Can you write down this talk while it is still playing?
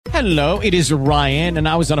Hello, it is Ryan, and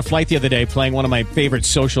I was on a flight the other day playing one of my favorite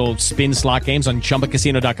social spin slot games on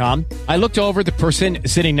ChumbaCasino.com. I looked over at the person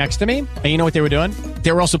sitting next to me, and you know what they were doing?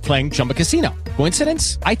 They were also playing Chumba Casino.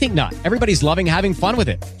 Coincidence? I think not. Everybody's loving having fun with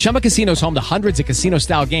it. Chumba Casino is home to hundreds of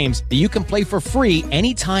casino-style games that you can play for free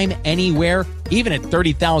anytime, anywhere, even at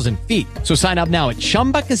 30,000 feet. So sign up now at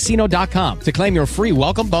ChumbaCasino.com to claim your free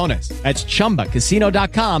welcome bonus. That's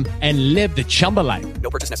ChumbaCasino.com and live the Chumba life.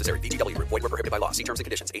 No purchase necessary. VGW. Void where prohibited by law. See terms and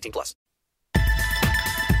conditions. 18+.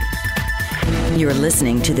 You're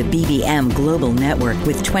listening to the BBM Global Network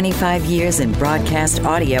with 25 years in broadcast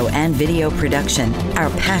audio and video production. Our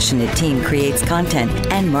passionate team creates content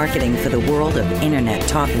and marketing for the world of Internet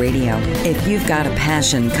talk radio. If you've got a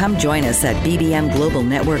passion, come join us at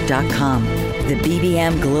bbmglobalnetwork.com. The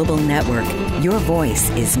BBM Global Network. Your voice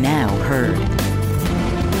is now heard.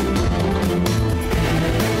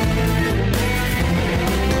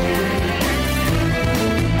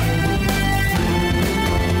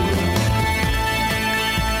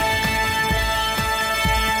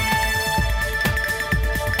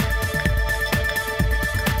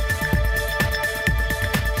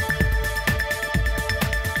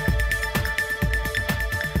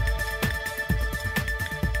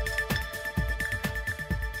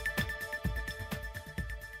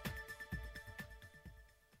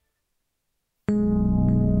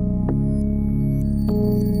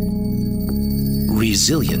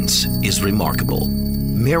 Resilience is remarkable.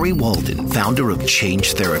 Mary Walden, founder of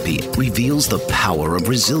Change Therapy, reveals the power of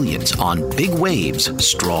resilience on Big Waves,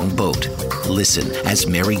 Strong Boat. Listen as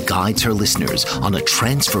Mary guides her listeners on a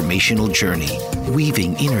transformational journey,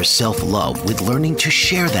 weaving inner self-love with learning to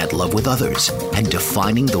share that love with others and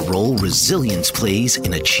defining the role resilience plays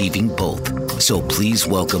in achieving both. So please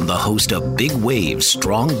welcome the host of Big Waves,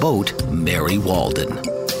 Strong Boat, Mary Walden.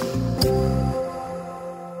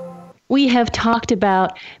 We have talked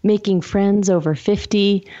about making friends over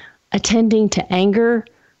 50, attending to anger,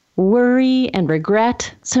 worry, and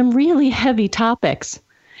regret, some really heavy topics.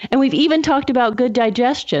 And we've even talked about good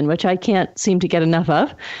digestion, which I can't seem to get enough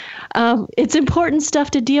of. It's important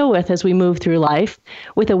stuff to deal with as we move through life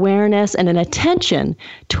with awareness and an attention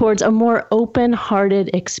towards a more open-hearted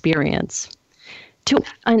experience.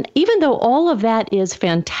 And even though all of that is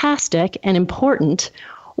fantastic and important,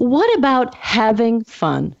 what about having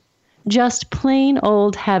fun? Just plain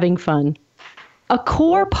old having fun. A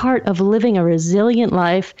core part of living a resilient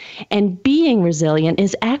life and being resilient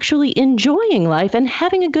is actually enjoying life and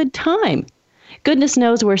having a good time. Goodness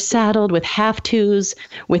knows we're saddled with have-tos,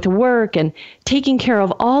 with work, and taking care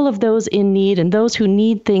of all of those in need and those who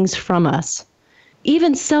need things from us.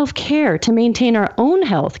 Even self-care to maintain our own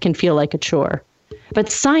health can feel like a chore.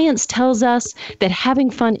 But science tells us that having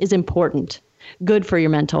fun is important. Good for your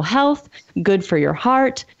mental health, good for your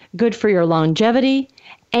heart, good for your longevity,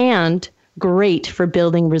 and great for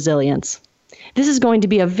building resilience. This is going to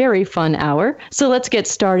be a very fun hour, so let's get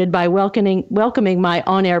started by welcoming my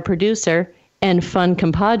on-air producer and fun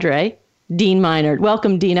compadre, Dean Meinert.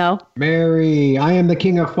 Welcome, Dino. Mary, I am the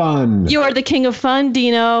king of fun. You are the king of fun,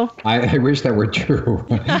 Dino. I wish that were true.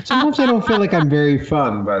 Sometimes I don't feel like I'm very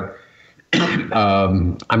fun, but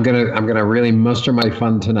I'm gonna really muster my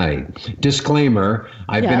fun tonight. Disclaimer: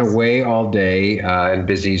 I've been away all day and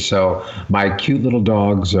busy, so my cute little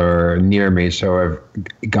dogs are near me. So if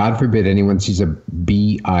God forbid anyone sees a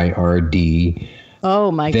BIRD,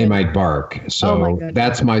 they might bark. So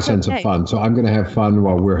that's my sense of fun. So I'm gonna have fun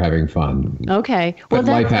while we're having fun. Okay. Well,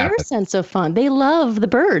 that's their sense of fun. They love the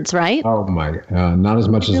birds, right? Oh my! Not as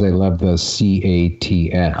much as they love the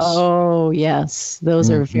CATS. Oh yes,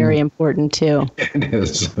 those are very important too. It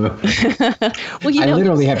is. Well, I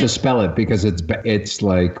literally have to spell it because it's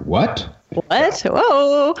like what? What?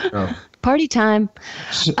 Whoa! Oh. Party time.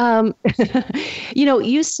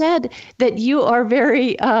 You said that you are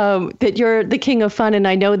that you're the king of fun, and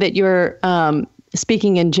I know that you're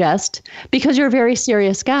speaking in jest because you're a very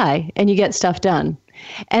serious guy and you get stuff done.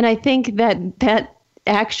 And I think that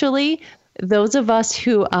actually, those of us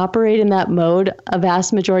who operate in that mode a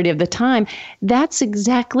vast majority of the time, that's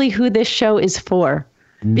exactly who this show is for.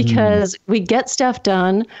 Because we get stuff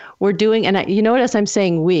done, we're doing, and you notice I'm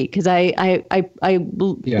saying we, because I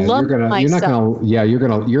lump myself.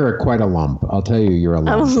 You're quite a lump. I'll tell you, you're a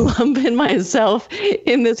lump. I'm lumping myself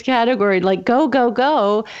in this category, like go, go,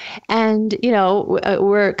 go. And,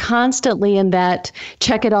 we're constantly in that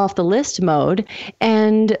check it off the list mode.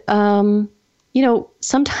 And,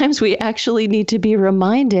 sometimes we actually need to be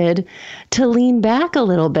reminded to lean back a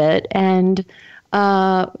little bit and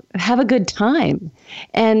have a good time.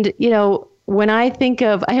 And, when I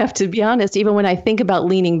have to be honest, even when I think about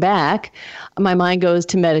leaning back, my mind goes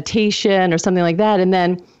to meditation or something like that. And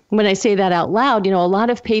then when I say that out loud, a lot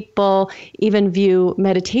of people even view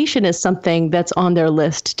meditation as something that's on their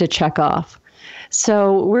list to check off.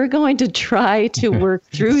 So we're going to try to work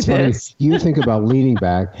through this. You think about leaning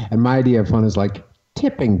back, and my idea of fun is like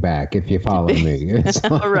tipping back, if you follow me. It's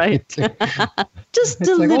like, right. Just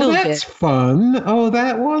a like, little bit. That's fun. Oh,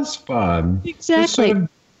 that was fun. Exactly. Just sort of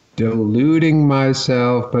deluding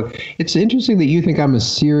myself. But it's interesting that you think I'm a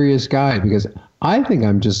serious guy, because I think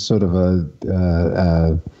I'm just sort of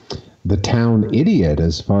the town idiot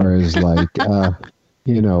as far as like,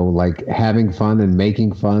 like having fun and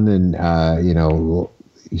making fun and,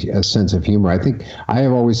 a sense of humor. I think I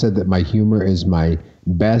have always said that my humor is my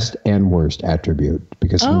best and worst attribute,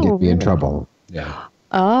 because it can get me in trouble. Yeah.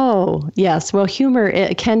 Oh, yes. Well, humor,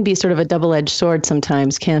 it can be sort of a double-edged sword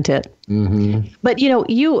sometimes, can't it? Mm-hmm. But,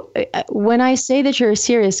 when I say that you're a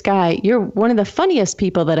serious guy, you're one of the funniest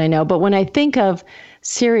people that I know. But when I think of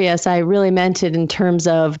serious, I really meant it in terms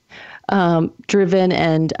of driven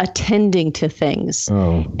and attending to things.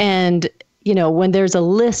 Oh. And, when there's a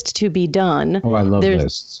list to be done. Oh, I love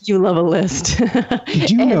lists. You love a list. Did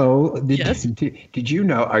you know? Did you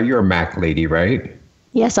know? Are you a Mac lady, right?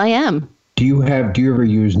 Yes, I am. Do you ever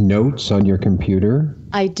use notes on your computer?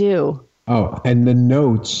 I do. Oh, and the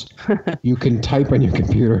notes, you can type on your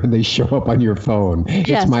computer and they show up on your phone.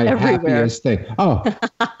 Yes, it's my everywhere. Happiest thing. Oh,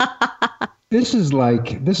 this is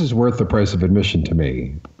worth the price of admission to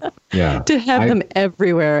me. Yeah. To have them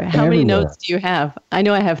everywhere. How many notes do you have? I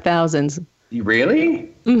know I have thousands.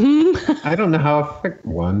 Really? Mm-hmm. I don't know how.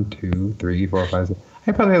 1, 2, 3, 4, 5, 6.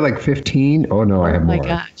 I probably have like 15. Oh, no, I have more. Oh, my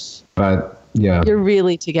gosh. But, yeah. You're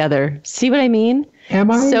really together. See what I mean?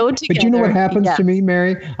 Am I? So together. But you know what happens to me,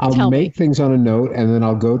 Mary? I'll make things on a note, and then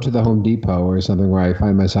I'll go to the Home Depot or something where I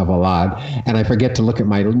find myself a lot, and I forget to look at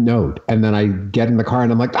my note. And then I get in the car,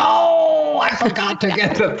 and I'm like, I forgot to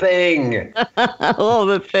get the thing.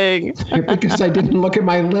 The thing. Because I didn't look at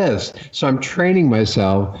my list. So I'm training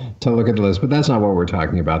myself to look at the list. But that's not what we're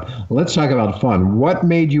talking about. Let's talk about fun. What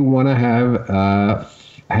made you want to have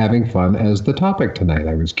having fun as the topic tonight?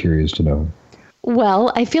 I was curious to know.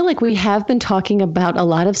 Well, I feel like we have been talking about a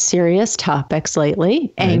lot of serious topics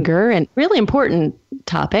lately, anger and really important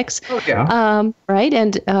topics. Oh, yeah. Right.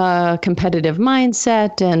 And competitive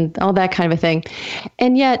mindset and all that kind of a thing.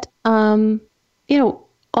 And yet,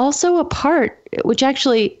 also a part, which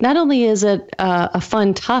actually not only is it a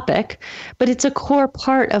fun topic, but it's a core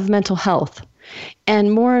part of mental health.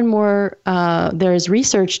 And more, there's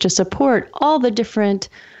research to support all the different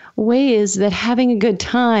ways that having a good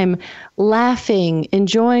time, laughing,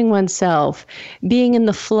 enjoying oneself, being in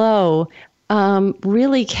the flow,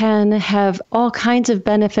 really can have all kinds of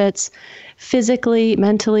benefits physically,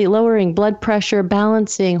 mentally, lowering blood pressure,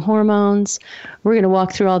 balancing hormones. We're going to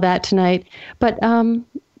walk through all that tonight. But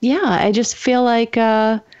I just feel like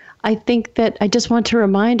I think that I just want to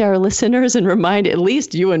remind our listeners and remind at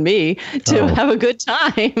least you and me to have a good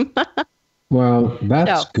time. Well,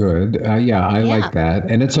 that's good. I like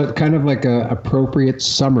that. And it's kind of like a appropriate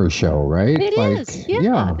summer show, right? It is.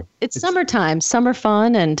 Yeah. It's summertime, summer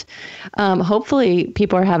fun. And hopefully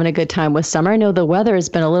people are having a good time with summer. I know the weather has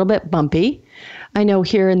been a little bit bumpy. I know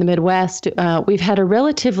here in the Midwest, we've had a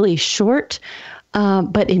relatively short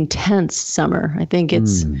but intense summer. I think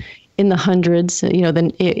it's in the hundreds, the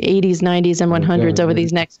 80s, 90s, and 100s over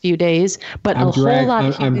these next few days. But whole lot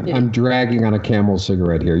of humidity. I'm dragging on a Camel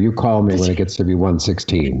cigarette here. You call me when it gets to be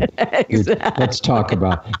 116. Exactly. Let's talk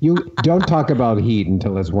about, you don't talk about heat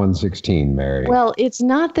until it's 116, Mary. Well, it's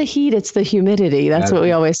not the heat, it's the humidity. That's what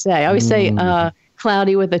we always say. I always say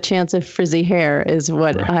cloudy with a chance of frizzy hair is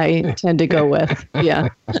what I tend to go with. Yeah.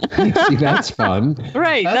 See, that's fun.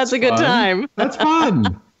 Right. That's a good time. That's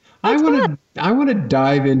fun. I want to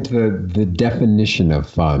dive into the definition of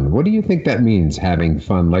fun. What do you think that means, having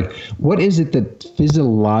fun? Like, what is it that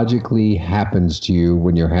physiologically happens to you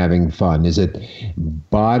when you're having fun? Is it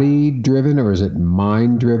body driven, or is it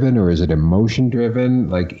mind driven, or is it emotion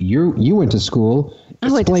driven? Like, you went to school.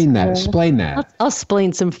 Explain that. I'll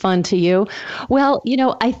explain some fun to you. Well,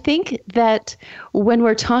 I think that when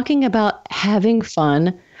we're talking about having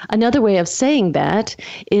fun, another way of saying that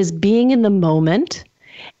is being in the moment.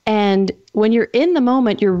 And when you're in the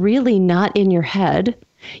moment, you're really not in your head.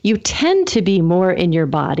 You tend to be more in your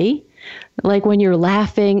body. Like when you're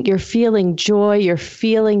laughing, you're feeling joy, you're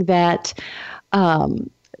feeling that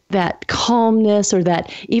that calmness, or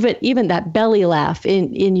that even that belly laugh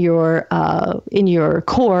in your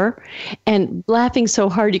core, and laughing so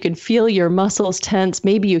hard you can feel your muscles tense.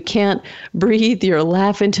 Maybe you can't breathe. You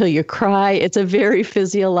laugh until you cry. It's a very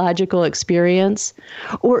physiological experience.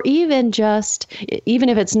 Or even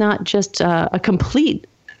if it's not just a complete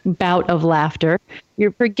bout of laughter.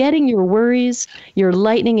 You're forgetting your worries. You're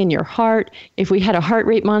lightening in your heart. If we had a heart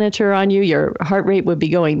rate monitor on you, your heart rate would be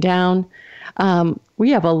going down. We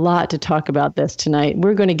have a lot to talk about this tonight.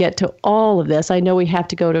 We're going to get to all of this. I know we have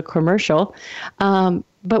to go to commercial,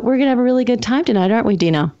 but we're going to have a really good time tonight, aren't we,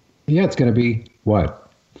 Dino? Yeah, it's going to be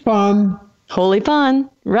what? Fun. Holy fun.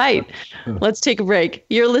 Right. Let's take a break.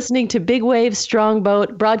 You're listening to Big Wave Strong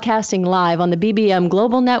Boat, broadcasting live on the BBM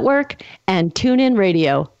Global Network and TuneIn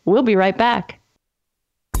Radio. We'll be right back.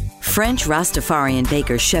 French Rastafarian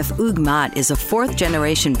baker Chef Hugues Mott is a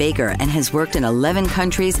fourth-generation baker and has worked in 11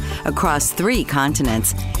 countries across 3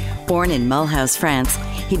 continents. Born in Mulhouse, France,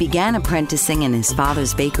 he began apprenticing in his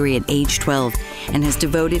father's bakery at age 12 and has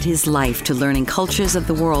devoted his life to learning cultures of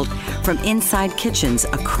the world from inside kitchens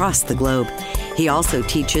across the globe. He also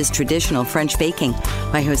teaches traditional French baking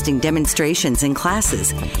by hosting demonstrations and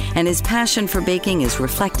classes, and his passion for baking is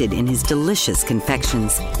reflected in his delicious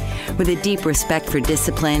confections. With a deep respect for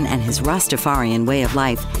discipline and his Rastafarian way of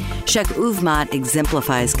life, Chef Hugues Mott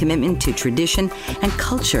exemplifies commitment to tradition and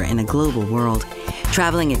culture in a global world.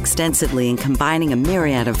 Traveling extensively and combining a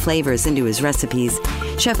myriad of flavors into his recipes,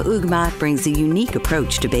 Chef Hugues Mott brings a unique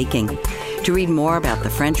approach to baking. To read more about the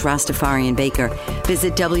French Rastafarian baker,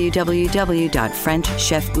 visit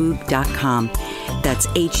www.frenchchefhugues.com. That's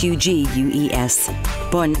Hugues.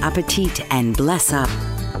 Bon appetit and bless up.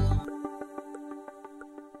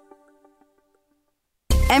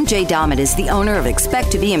 MJ Dammit is the owner of Expect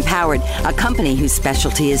to be Empowered, a company whose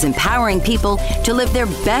specialty is empowering people to live their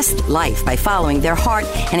best life by following their heart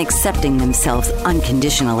and accepting themselves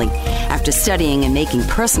unconditionally. After studying and making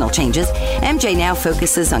personal changes, MJ now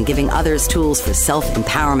focuses on giving others tools for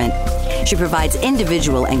self-empowerment. She provides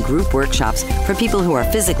individual and group workshops for people who are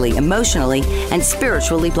physically, emotionally, and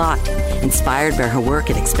spiritually blocked. Inspired by her work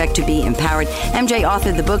at Expect to be Empowered, MJ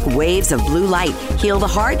authored the book Waves of Blue Light, Heal the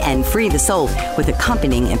Heart and Free the Soul, with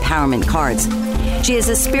accompanying empowerment cards. She is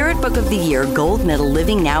a Spirit Book of the Year Gold Medal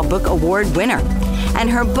Living Now Book Award winner.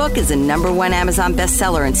 And her book is a #1 Amazon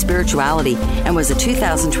bestseller in spirituality and was a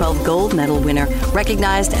 2012 Gold Medal winner,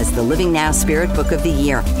 recognized as the Living Now Spirit Book of the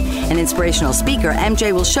Year. An inspirational speaker,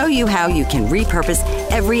 MJ will show you how you can repurpose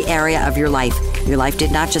every area of your life. Your life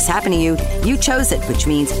did not just happen to you. You chose it, which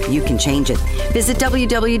means you can change it. Visit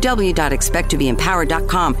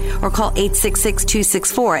www.expecttobeempowered.com or call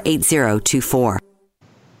 866-264-8024.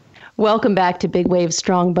 Welcome back to Big Wave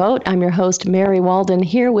Strong Boat. I'm your host, Mary Walden,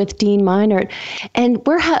 here with Dean Meinert, and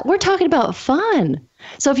we're talking about fun.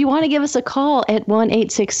 So if you want to give us a call at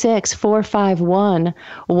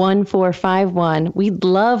 1-866-451-1451, we'd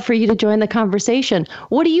love for you to join the conversation.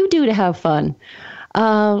 What do you do to have fun?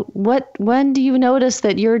 When do you notice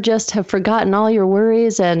that you just have forgotten all your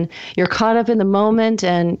worries and you're caught up in the moment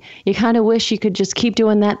and you kind of wish you could just keep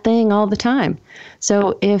doing that thing all the time?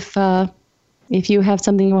 So if you have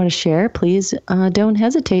something you want to share, please don't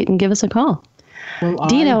hesitate and give us a call. Well,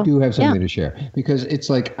 Dino, I do have something to share, because it's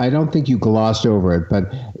like, I don't think you glossed over it,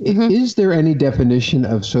 but is there any definition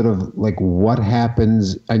of sort of like what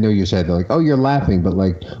happens? I know you said like, oh, you're laughing, but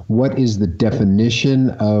like, what is the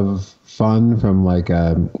definition of fun from like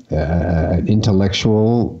an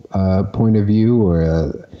intellectual point of view or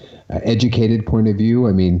a educated point of view?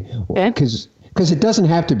 I mean, because it doesn't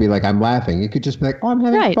have to be like I'm laughing. It could just be like, oh, I'm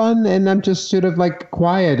having fun and I'm just sort of like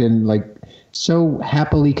quiet and like so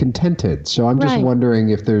happily contented. So I'm just wondering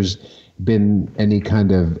if there's been any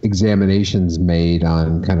kind of examinations made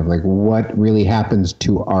on kind of like what really happens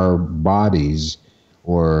to our bodies,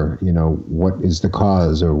 or, you know, what is the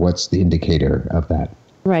cause or what's the indicator of that?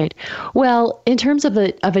 Right. Well, in terms of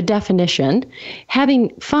a definition, having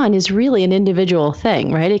fun is really an individual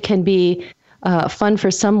thing, right? It can be fun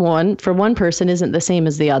for someone, for one person isn't the same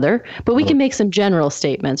as the other, but we can make some general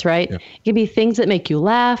statements, right? Yeah. It can be things that make you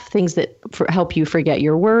laugh, things that help you forget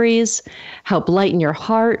your worries, help lighten your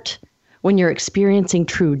heart when you're experiencing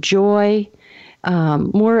true joy,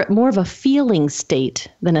 more of a feeling state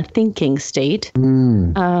than a thinking state,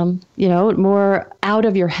 more out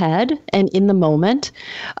of your head and in the moment.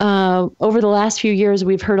 Over the last few years,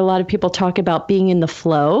 we've heard a lot of people talk about being in the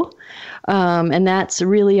flow, and that's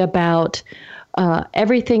really about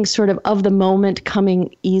everything sort of the moment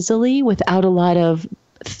coming easily without a lot of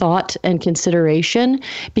thought and consideration,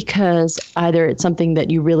 because either it's something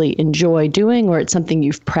that you really enjoy doing or it's something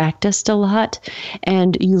you've practiced a lot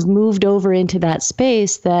and you've moved over into that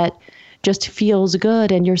space that just feels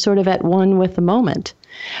good and you're sort of at one with the moment.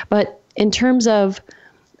 But in terms of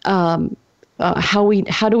how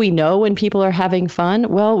do we know when people are having fun?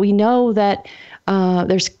 Well, we know that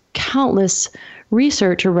there's countless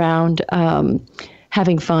research around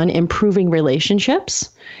having fun, improving relationships,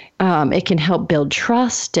 It can help build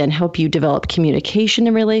trust and help you develop communication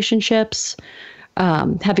in relationships.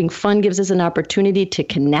 Having fun gives us an opportunity to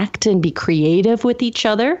connect and be creative with each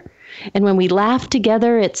other. And when we laugh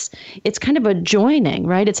together, it's kind of a joining,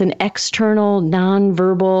 right? It's an external,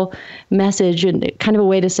 nonverbal message and kind of a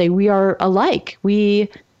way to say we are alike. We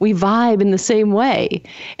vibe in the same way.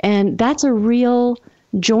 And that's a real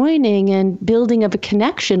joining and building of a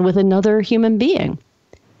connection with another human being.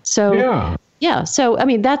 So yeah. So, I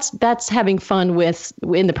mean, that's having fun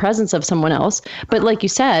in the presence of someone else. But like you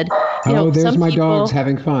said, there's some my people, dogs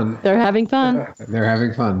having fun. They're having fun. They're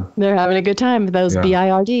having fun. They're having a good time. Those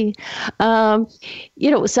BIRD.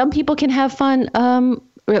 Some people can have fun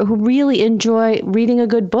who really enjoy reading a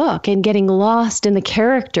good book and getting lost in the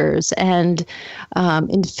characters and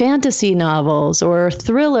in fantasy novels or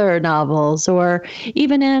thriller novels or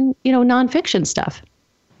even in, nonfiction stuff.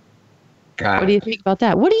 What do you think about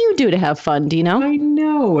that? What do you do to have fun, Dino? I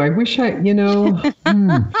know. I wish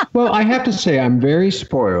Well, I have to say I'm very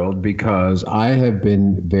spoiled because I have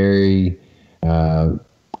been very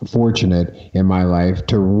fortunate in my life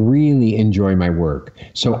to really enjoy my work.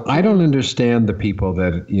 So I don't understand the people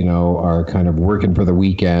that, are kind of working for the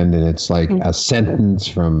weekend and it's like a sentence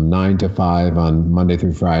from 9 to 5 on Monday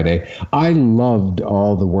through Friday. I loved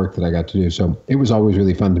all the work that I got to do. So it was always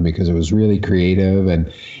really fun to me because it was really creative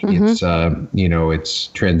and it's, it's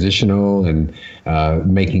transitional and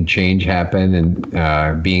making change happen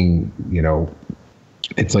and being,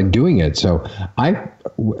 it's like doing it. So I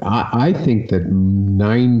think that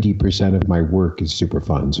 90% of my work is super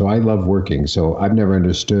fun. So I love working. So I've never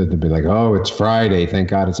understood to be like, oh, it's Friday. Thank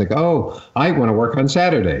God. It's like, oh, I want to work on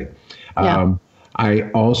Saturday. Yeah. I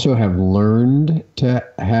also have learned to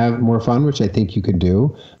have more fun, which I think you can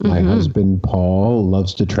do. My husband, Paul,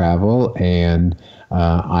 loves to travel, and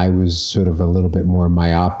I was sort of a little bit more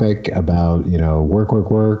myopic about,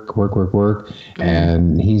 work.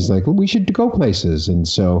 And he's like, well, we should go places. And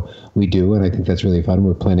so we do. And I think that's really fun.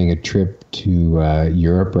 We're planning a trip to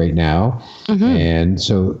Europe right now. And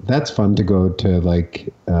so that's fun to go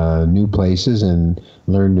to new places and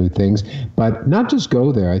learn new things, but not just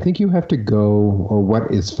go there. I think you have to go, or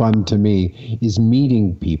what is fun to me is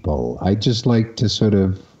meeting people. I just like to sort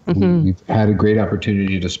of, we've had a great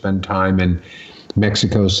opportunity to spend time in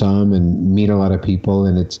Mexico some and meet a lot of people.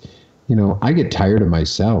 And it's, I get tired of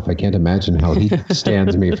myself. I can't imagine how he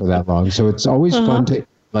stands me for that long. So it's always fun to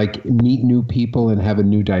meet new people and have a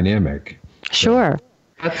new dynamic. Sure. So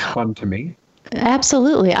that's fun to me.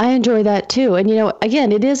 Absolutely. I enjoy that too. And,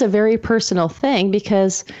 again, it is a very personal thing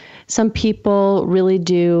because some people really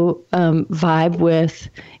do vibe with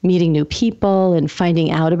meeting new people and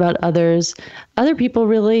finding out about others. Other people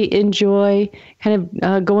really enjoy kind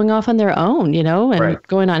of going off on their own, and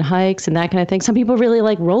going on hikes and that kind of thing. Some people really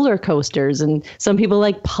like roller coasters and some people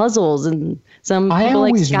like puzzles and some people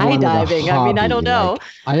like skydiving. I mean, I don't know.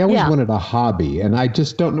 I always wanted a hobby and I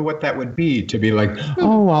just don't know what that would be to be like,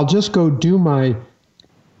 oh, I'll just go do my,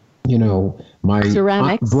 my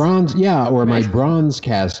ceramics, bronze, or my bronze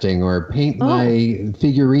casting or paint my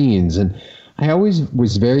figurines. And I always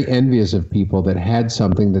was very envious of people that had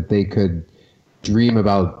something that they could dream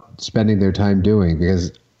about spending their time doing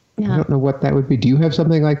because I don't know what that would be. Do you have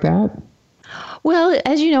something like that? Well,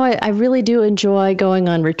 as you know, I really do enjoy going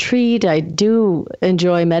on retreat. I do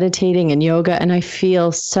enjoy meditating and yoga, and I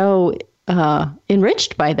feel so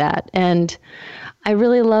enriched by that. And I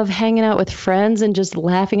really love hanging out with friends and just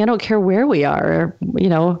laughing. I don't care where we are,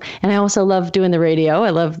 and I also love doing the radio.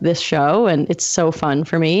 I love this show and it's so fun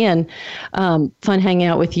for me and fun hanging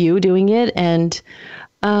out with you doing it. And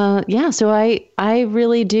so I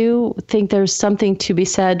really do think there's something to be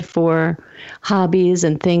said for hobbies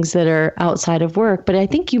and things that are outside of work. But I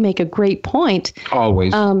think you make a great point.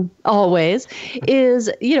 Always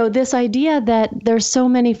is, this idea that there's so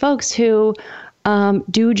many folks who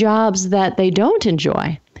do jobs that they don't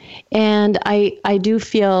enjoy. And I do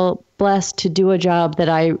feel blessed to do a job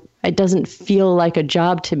that it doesn't feel like a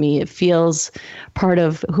job to me. It feels part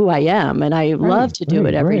of who I am. And I love to do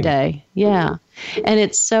it every day. Yeah. And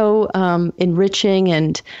it's so enriching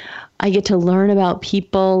and I get to learn about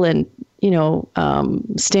people and,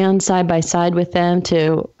 stand side by side with them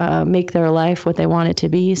to make their life what they want it to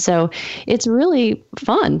be. So it's really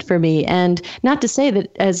fun for me. And not to say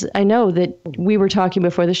that, as I know that we were talking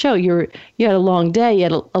before the show, you had a long day. You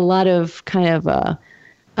had a lot of kind of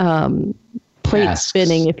plate tasks.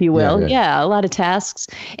 Spinning, if you will. Yeah, a lot of tasks.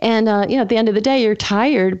 And, at the end of the day, you're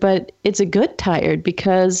tired, but it's a good tired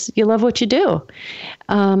because you love what you do.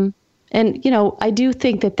 And, I do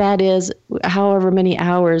think that is however many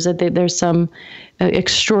hours, that there's some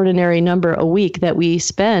extraordinary number a week that we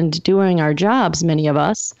spend doing our jobs, many of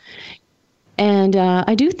us. And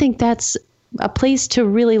I do think that's a place to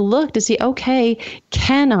really look to see, okay,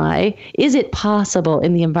 is it possible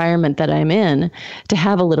in the environment that I'm in to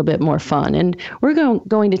have a little bit more fun? And we're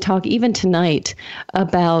going to talk even tonight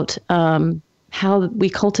about how we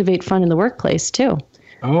cultivate fun in the workplace too.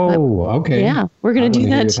 Oh, okay. Yeah, we're going to do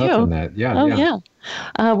that too. Yeah.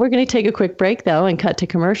 We're going to take a quick break though and cut to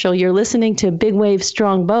commercial. You're listening to Big Wave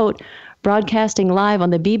Strong Boat, broadcasting live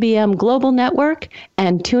on the BBM Global Network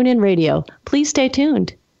and TuneIn Radio. Please stay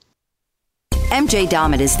tuned. MJ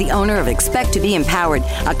Dommett is the owner of Expect to be Empowered,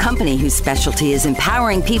 a company whose specialty is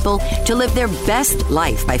empowering people to live their best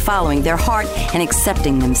life by following their heart and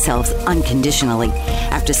accepting themselves unconditionally.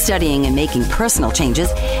 After studying and making personal changes,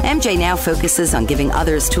 MJ now focuses on giving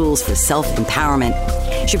others tools for self-empowerment.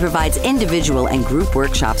 She provides individual and group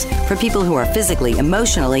workshops for people who are physically,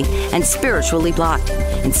 emotionally, and spiritually blocked.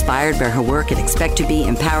 Inspired by her work at Expect to be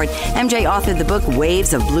Empowered, MJ authored the book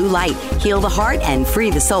Waves of Blue Light, Heal the Heart and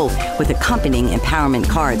Free the Soul, with accompanying empowerment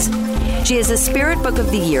cards. She is a Spirit Book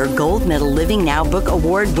of the Year Gold Medal Living Now Book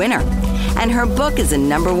Award winner. And her book is a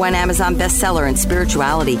 #1 Amazon bestseller in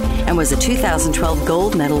spirituality and was a 2012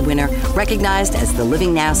 Gold Medal winner, recognized as the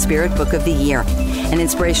Living Now Spirit Book of the Year. An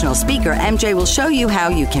inspirational speaker, MJ will show you how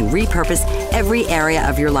you can repurpose every area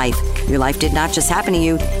of your life. Your life did not just happen to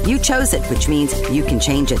you. You chose it, which means you can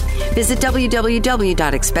change it. Visit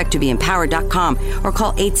www.expecttobeempowered.com or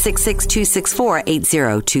call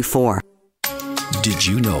 866-264-8024. Did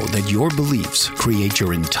you know that your beliefs create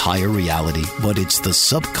your entire reality, but it's the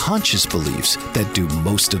subconscious beliefs that do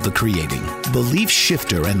most of the creating? Belief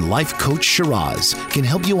shifter and life coach Shiraz can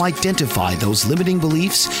help you identify those limiting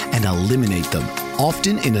beliefs and eliminate them,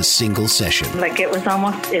 often in a single session. It was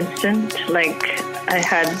almost instant, I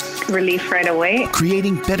had relief right away.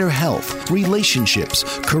 Creating better health, relationships,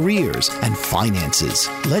 careers, and finances.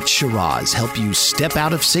 Let Shiraz help you step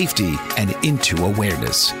out of safety and into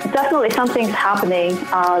awareness. Definitely something's happening.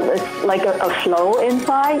 It's like a flow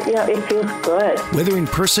inside. It feels good. Whether in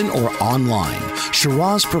person or online,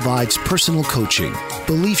 Shiraz provides personal coaching,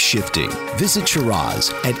 belief shifting. Visit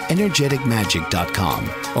Shiraz at energeticmagic.com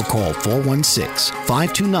or call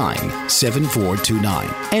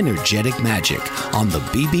 416-529-7429. Energetic Magic on the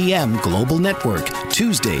BBM Global Network,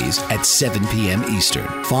 Tuesdays at 7 p.m. Eastern.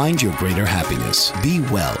 Find your greater happiness. Be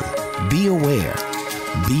well. Be aware.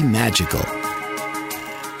 Be magical.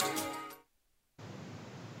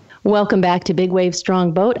 Welcome back to Big Wave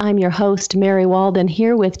Strong Boat. I'm your host, Mary Walden,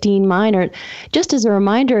 here with Dean Meinert. Just as a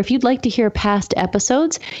reminder, if you'd like to hear past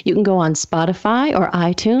episodes, you can go on Spotify or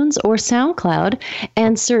iTunes or SoundCloud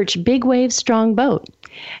and search Big Wave Strong Boat.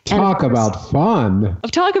 Talk about fun.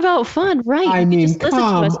 Talk about fun, right. I mean, just listen to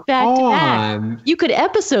us back to back. You could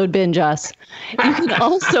episode binge us. You can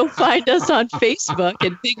also find us on Facebook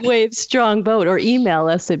at Big Wave Strong Boat or email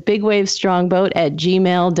us at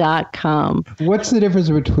bigwavestrongboat@gmail.com. What's the difference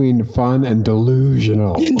between fun and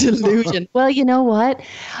delusional? Delusion. Well, you know what?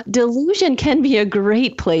 Delusion can be a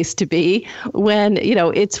great place to be when,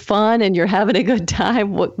 it's fun and you're having a good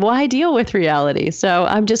time. Why deal with reality? So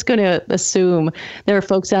I'm just going to assume there are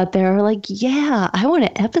folks out there who are like, yeah, I want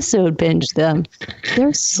to episode binge them.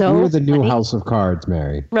 They're so We're the funny. new House of Cards,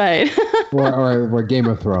 Mary. Right. or Game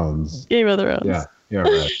of Thrones. Game of Thrones. Yeah,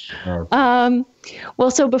 right.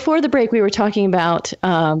 Well, so before the break, we were talking about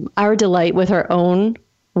our delight with our own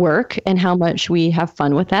work and how much we have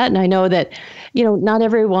fun with that. And I know that, not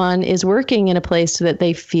everyone is working in a place that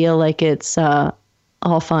they feel like it's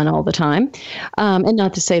all fun all the time. And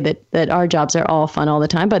not to say that our jobs are all fun all the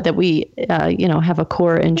time, but that we, have a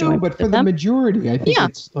core enjoyment. No, but for the majority, I think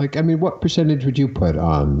it's what percentage would you put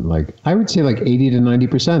on? I would say 80 to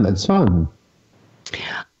 90%. That's fun.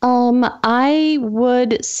 I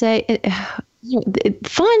would say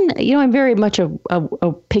fun, I'm very much a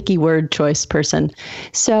picky word choice person.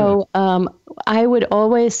 So I would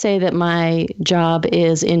always say that my job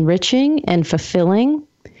is enriching and fulfilling.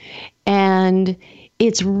 And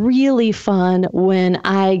it's really fun when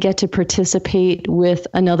I get to participate with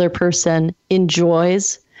another person in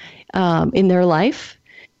joys in their life,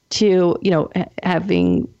 to,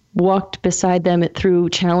 having walked beside them through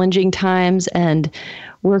challenging times and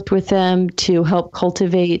worked with them to help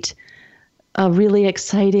cultivate a really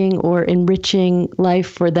exciting or enriching life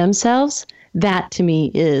for themselves. That to me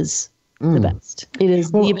is the best. It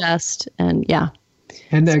is the best. And yeah.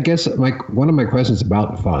 And I guess one of my questions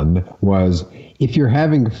about fun was, if you're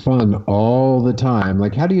having fun all the time,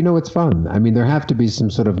 like, how do you know it's fun? I mean, there have to be some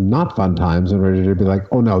sort of not fun times in order to be like,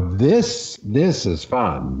 oh no, this is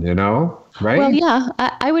fun, right? Well, yeah,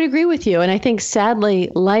 I would agree with you. And I think sadly,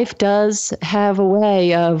 life does have a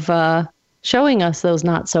way of showing us those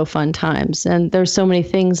not so fun times. And there's so many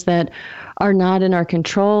things that are not in our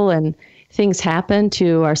control, and things happen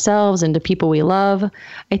to ourselves and to people we love.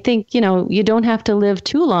 I think, you don't have to live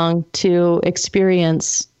too long to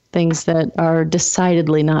experience things that are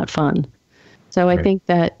decidedly not fun. So I think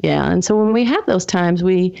that, and so when we have those times,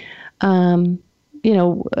 we,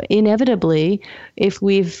 inevitably, if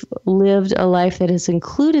we've lived a life that has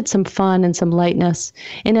included some fun and some lightness,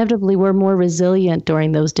 inevitably we're more resilient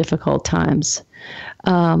during those difficult times.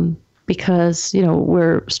 Because,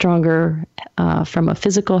 we're stronger from a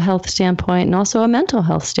physical health standpoint and also a mental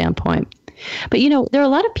health standpoint. But, there are a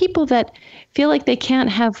lot of people that feel like they can't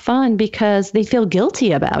have fun because they feel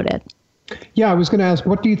guilty about it. Yeah, I was going to ask,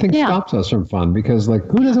 what do you think stops us from fun? Because,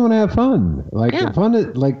 who doesn't want to have fun? Fun is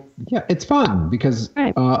it's fun because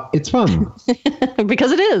it's fun.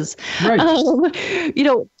 Because it is. Right.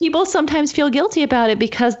 People sometimes feel guilty about it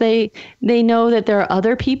because they know that there are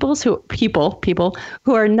other people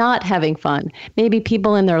who are not having fun. Maybe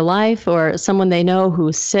people in their life or someone they know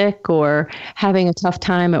who's sick or having a tough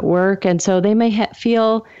time at work. And so they may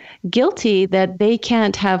feel guilty that they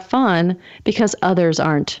can't have fun because others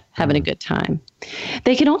aren't having a good time.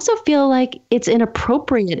 They can also feel like it's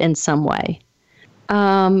inappropriate in some way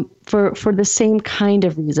for the same kind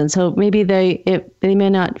of reason. So maybe they may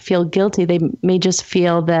not feel guilty. They may just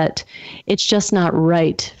feel that it's just not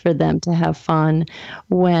right for them to have fun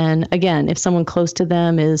when, again, if someone close to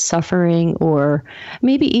them is suffering, or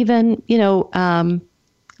maybe even,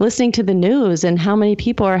 listening to the news and how many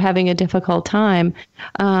people are having a difficult time,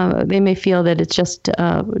 they may feel that it's just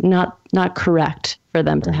not correct for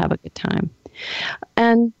them to have a good time.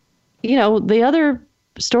 And, the other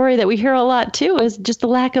story that we hear a lot too is just the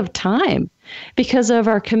lack of time because of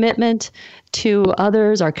our commitment to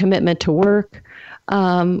others, our commitment to work.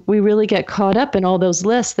 We really get caught up in all those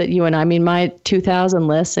lists that you and I mean, my 2,000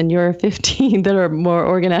 lists and your 15 that are more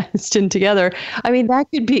organized and together. I mean, that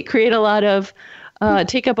could create a lot of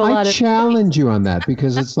take up a lot of. I challenge you on that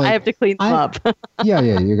because it's like I have to clean them up. Yeah,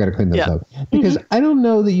 you got to clean those up because I don't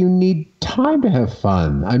know that you need time to have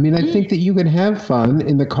fun. I mean, I think that you can have fun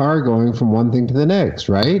in the car going from one thing to the next,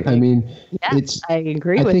 right? I mean, I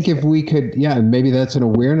agree. I think if we could, and maybe that's an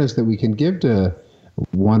awareness that we can give to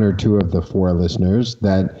one or two of the four listeners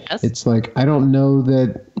that it's like, I don't know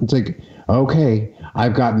that it's like, okay,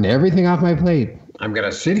 I've gotten everything off my plate. I'm going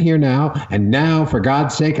to sit here now, and now, for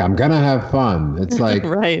God's sake, I'm going to have fun. It's like,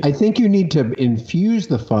 right. I think you need to infuse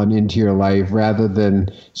the fun into your life rather than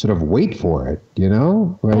sort of wait for it,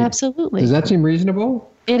 Right? Absolutely. Does that seem reasonable?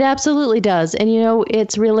 It absolutely does. And,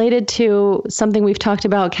 it's related to something we've talked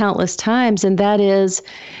about countless times, and that is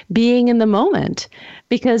being in the moment.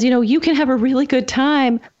 Because, you can have a really good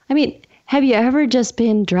time. I mean, have you ever just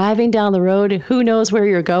been driving down the road, who knows where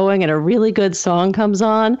you're going, and a really good song comes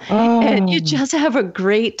on, and you just have a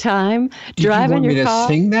great time driving your car? You want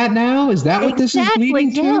me to sing that now? Is that what this is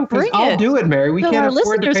leading to? Because I'll do it, Mary. We can't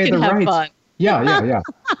afford to pay the rights. Fun. Yeah.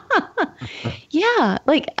 Yeah,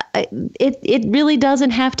 it really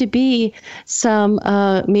doesn't have to be some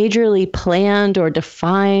majorly planned or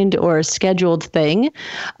defined or scheduled thing.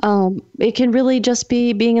 It can really just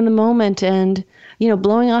be being in the moment and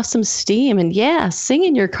blowing off some steam and sing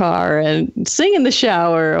in your car and sing in the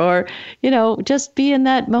shower, or, just be in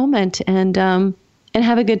that moment and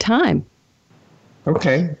have a good time.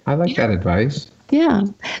 Okay. I like that advice. Yeah.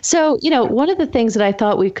 So, one of the things that I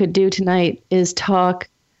thought we could do tonight is talk,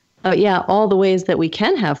 all the ways that we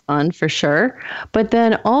can have fun for sure, but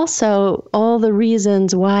then also all the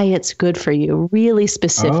reasons why it's good for you, really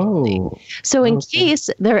specifically. So in case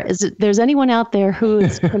there's anyone out there who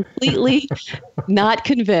is completely not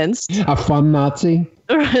convinced. A fun Nazi?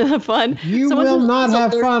 Fun. You will not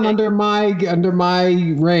have fun under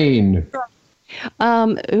my reign.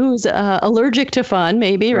 Who's allergic to fun,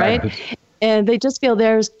 maybe, right? And they just feel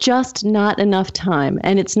there's just not enough time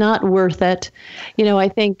and it's not worth it. I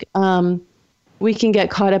think we can get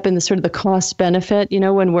caught up in the sort of the cost benefit,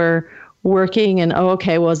 when we're working and,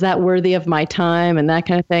 is that worthy of my time and that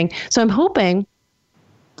kind of thing. So I'm hoping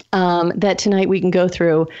that tonight we can go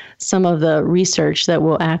through some of the research that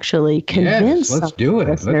will actually convince let's do it.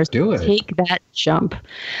 Let's do it. Take that jump.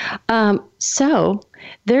 So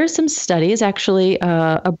there's some studies, actually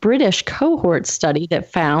a British cohort study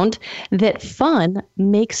that found that fun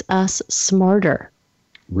makes us smarter.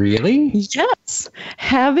 Really? Yes.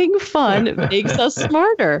 Having fun makes us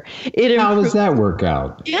smarter. How does that work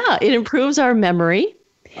out? Yeah, it improves our memory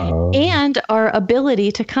and our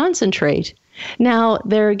ability to concentrate. Now,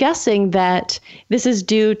 they're guessing that this is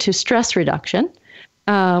due to stress reduction,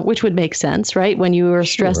 which would make sense, right? When your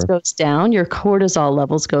stress goes down, your cortisol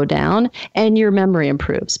levels go down and your memory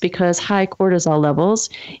improves because high cortisol levels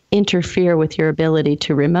interfere with your ability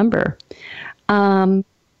to remember.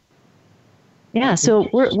 So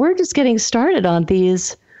we're just getting started on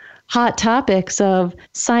these hot topics of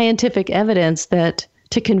scientific evidence that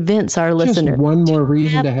to convince our listeners. Just one more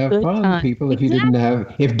reason to have fun, people.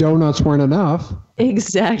 If donuts weren't enough.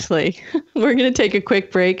 Exactly. We're going to take a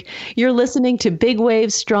quick break. You're listening to Big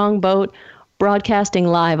Waves Strong Boat, broadcasting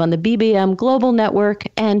live on the BBM Global Network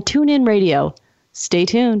and TuneIn Radio. Stay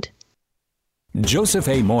tuned. Joseph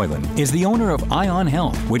A. Moylan is the owner of Ion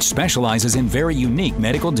Health, which specializes in very unique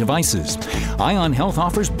medical devices. Ion Health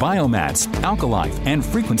offers biomats, alkalife, and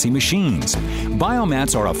frequency machines.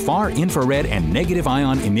 Biomats are a far infrared and negative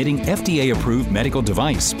ion emitting FDA-approved medical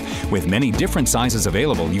device. With many different sizes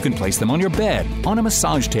available, you can place them on your bed, on a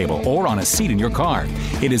massage table, or on a seat in your car.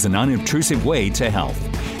 It is an unobtrusive way to health.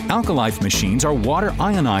 Alkalife machines are water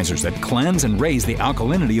ionizers that cleanse and raise the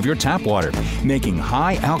alkalinity of your tap water, making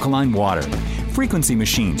high alkaline water. Frequency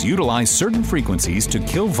machines utilize certain frequencies to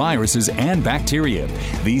kill viruses and bacteria.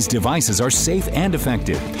 These devices are safe and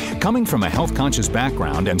effective. Coming from a health-conscious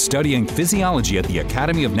background and studying physiology at the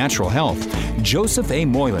Academy of Natural Health, Joseph A.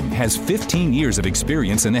 Moylan has 15 years of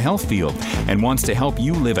experience in the health field and wants to help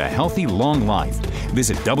you live a healthy, long life.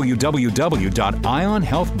 Visit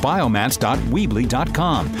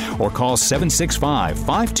www.ionhealthbiomats.weebly.com or call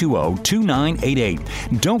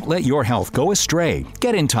 765-520-2988. Don't let your health go astray.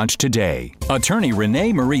 Get in touch today. Attorney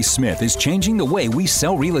Renee Marie Smith is changing the way we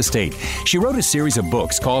sell real estate. She wrote a series of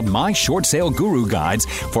books called My Short Sale Guru Guides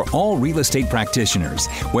for all real estate practitioners.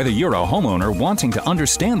 Whether you're a homeowner wanting to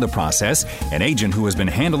understand the process, an agent who has been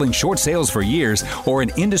handling short sales for years, or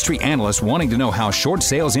an industry analyst wanting to know how short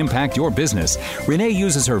sales impact your business, Renee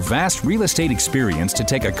uses her vast real estate experience to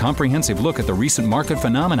take a comprehensive look at the recent market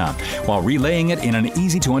phenomena while relaying it in an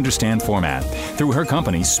easy-to-understand format. Through her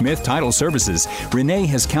company, Smith Title Services, Renee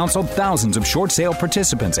has counseled thousands of short sale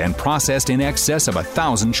participants and processed in excess of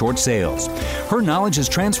 1,000 short sales. Her knowledge is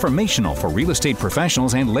transformational for real estate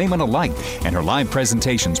professionals and laymen alike, and her live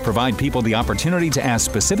presentations provide people the opportunity to ask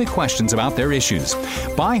specific questions about their issues.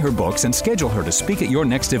 Buy her books and schedule her to speak at your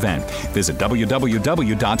next event. Visit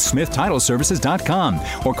www.smithtitleservices.com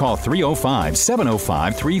or call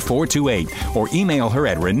 305-705-3428 or email her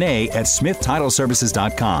at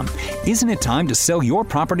renee@smithtitleservices.com. Isn't it time to sell your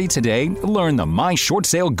property today? Learn the My Short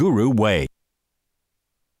Sale Guru way.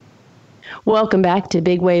 Welcome back to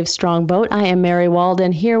Big Wave Strong Boat. I am Mary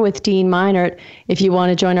Walden here with Dean Meinert. If you want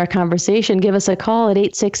to join our conversation, give us a call at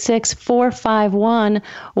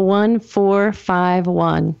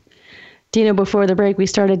 866-451-1451. Dina, before the break, we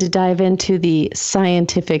started to dive into the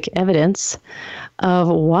scientific evidence of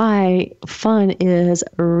why fun is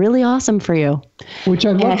really awesome for you. Which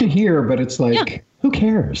I'd love to hear, but it's like, who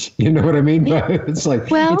cares? You know what I mean? Yeah. But it's like,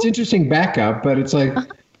 it's interesting backup, but it's like,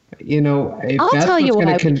 if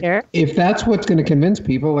that's what's going to convince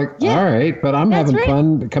people, all right, but I'm having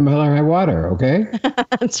fun, come hell or high water, okay?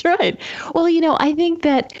 That's right. Well, I think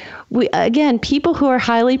that people who are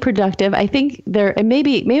highly productive, I think and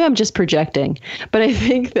maybe I'm just projecting, but I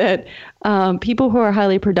think that people who are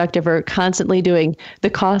highly productive are constantly doing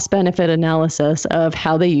the cost-benefit analysis of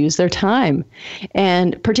how they use their time.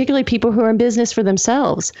 And particularly people who are in business for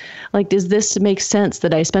themselves. Like, does this make sense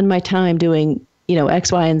that I spend my time doing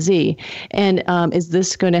X, Y, and Z? And is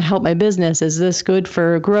this going to help my business? Is this good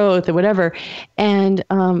for growth or whatever? And,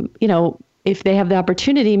 if they have the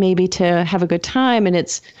opportunity maybe to have a good time and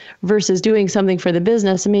it's versus doing something for the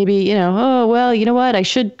business and maybe, you know what? I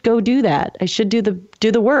should go do that. I should do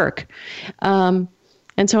the work. And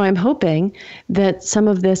so I'm hoping that some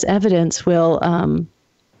of this evidence will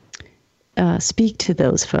speak to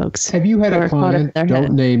those folks. Have you had a client,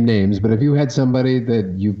 don't name names, but have you had somebody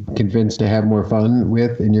that you convinced to have more fun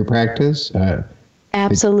with in your practice?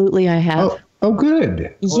 Absolutely, I have. Oh,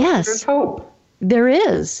 good. Yes. Well, there's hope. There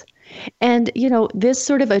is. And, this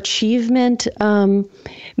sort of achievement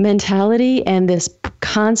mentality and this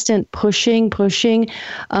constant pushing,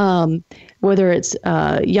 whether it's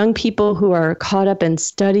young people who are caught up in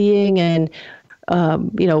studying and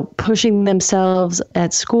pushing themselves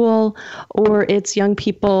at school, or it's young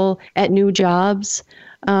people at new jobs.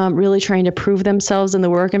 really trying to prove themselves in the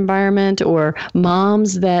work environment, or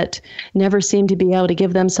moms that never seem to be able to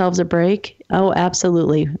give themselves a break? Oh,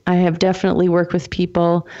 absolutely. I have definitely worked with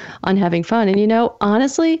people on having fun. And,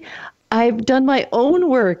 honestly, I've done my own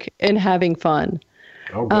work in having fun.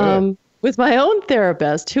 Oh, good. With my own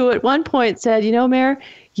therapist, who at one point said, Mare,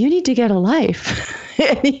 you need to get a life.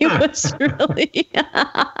 And he was really,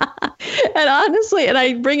 and honestly, and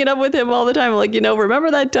I bring it up with him all the time. I'm like,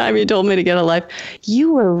 remember that time you told me to get a life?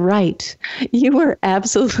 You were right. You were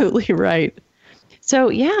absolutely right. So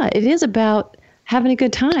yeah, it is about having a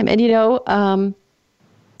good time. And,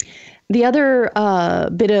 the other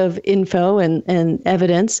bit of info and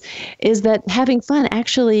evidence is that having fun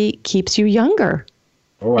actually keeps you younger.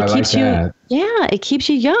 Oh, I like that. Yeah, it keeps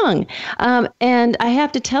you young. And I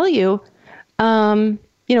have to tell you,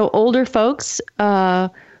 older folks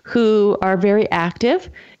who are very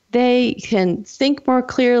active, they can think more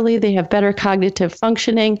clearly. They have better cognitive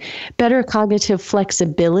functioning, better cognitive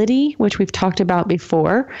flexibility, which we've talked about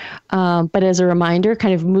before. But as a reminder,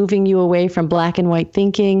 kind of moving you away from black and white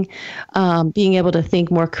thinking, being able to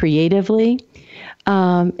think more creatively.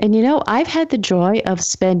 And, I've had the joy of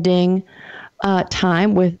spending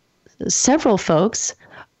time with several folks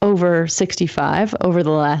over 65 over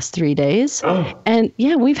the last 3 days. Oh. And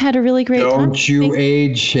yeah, we've had a really great time. Don't you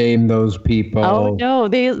age shame those people. Oh, no.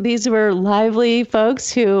 These were lively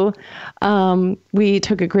folks who we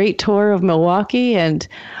took a great tour of Milwaukee and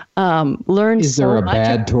learned so much. Is there a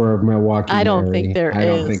bad tour of Milwaukee? I don't think there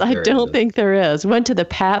is. I don't think there is. Went to the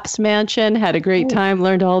Pabst Mansion, had a great time,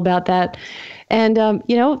 learned all about that. And,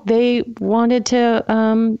 they wanted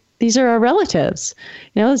to... these are our relatives.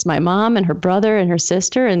 It's my mom and her brother and her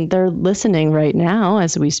sister, and they're listening right now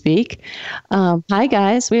as we speak. Hi,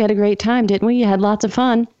 guys. We had a great time, didn't we? You had lots of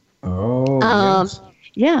fun. Oh, yes.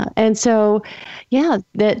 Yeah. And so,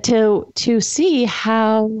 that to see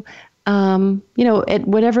how, at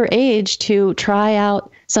whatever age to try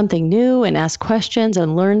out something new and ask questions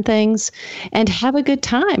and learn things and have a good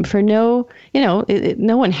time for no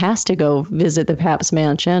one has to go visit the Pabst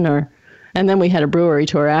Mansion and then we had a brewery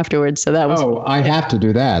tour afterwards. So that was... Oh, I have to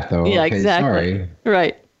do that, though. Yeah, okay, exactly. Sorry.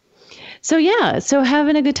 Right. So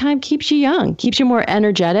having a good time keeps you young, keeps you more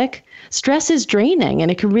energetic. Stress is draining,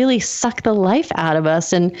 and it can really suck the life out of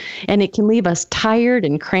us, and it can leave us tired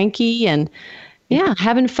and cranky and,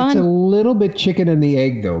 having fun. It's a little bit chicken and the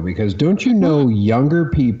egg, though, because don't you know younger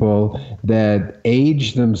people that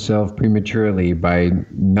age themselves prematurely by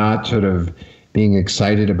not sort of being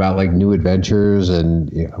excited about like new adventures and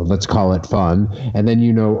let's call it fun. And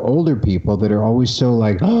then, older people that are always so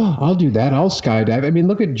like, oh, I'll do that. I'll skydive. I mean,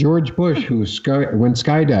 look at George Bush, who went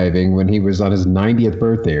skydiving when he was on his 90th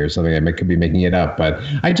birthday or something. I could be making it up, but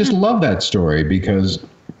I just love that story because,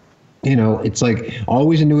 it's like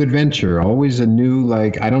always a new adventure, always a new,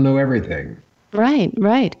 I don't know everything.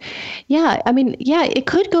 Right. Yeah. I mean, it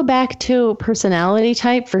could go back to personality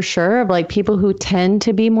type for sure, of like people who tend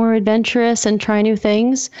to be more adventurous and try new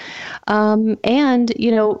things. And,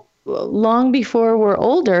 long before we're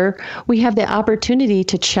older, we have the opportunity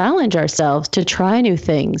to challenge ourselves, to try new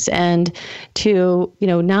things and to,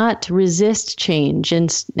 not resist change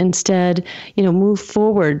and instead, move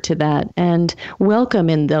forward to that and welcome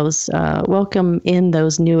in those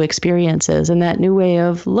new experiences and that new way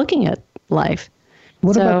of looking at life.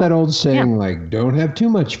 What about that old saying, don't have too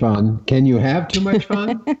much fun? Can you have too much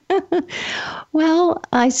fun? Well,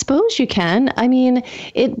 I suppose you can. I mean,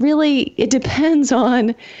 it depends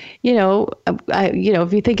on,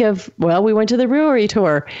 if you think of, we went to the brewery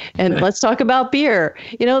tour and let's talk about beer.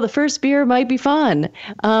 The first beer might be fun.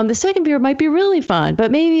 The second beer might be really fun, but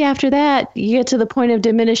maybe after that you get to the point of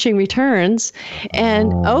diminishing returns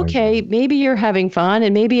and maybe you're having fun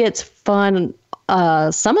and maybe it's fun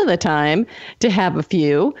some of the time to have a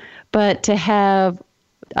few, but to have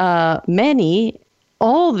many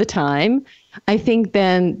all the time, I think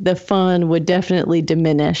then the fun would definitely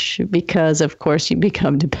diminish because, of course, you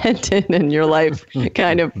become dependent and your life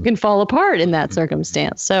kind of can fall apart in that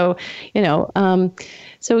circumstance. So,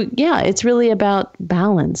 it's really about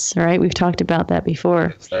balance, right? We've talked about that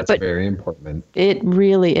before. That's very important. It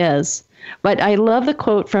really is. But I love the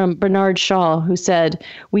quote from Bernard Shaw, who said,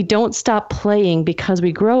 "We don't stop playing because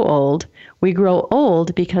we grow old. We grow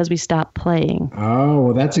old because we stop playing." Oh,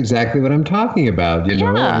 well, that's exactly what I'm talking about.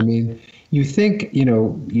 I mean, you think,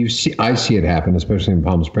 I see it happen, especially in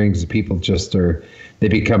Palm Springs. People they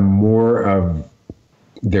become more of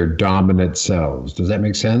their dominant selves. Does that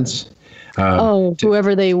make sense?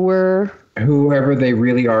 Whoever they were. Whoever they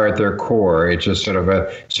really are at their core. It's just sort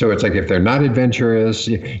of so it's like if they're not adventurous,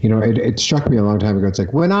 it struck me a long time ago. It's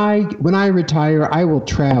like when I retire, I will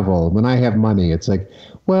travel when I have money. It's like,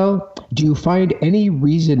 well, do you find any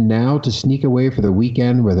reason now to sneak away for the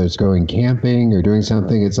weekend, whether it's going camping or doing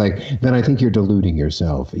something? It's like, then I think you're deluding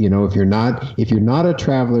yourself. If you're not a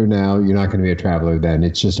traveler now, you're not going to be a traveler then.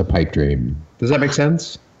 It's just a pipe dream. Does that make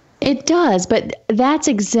sense? It does, but that's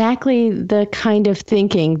exactly the kind of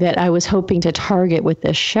thinking that I was hoping to target with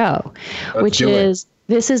this show,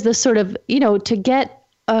 this is the sort of, to get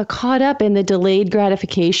caught up in the delayed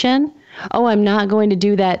gratification. Oh, I'm not going to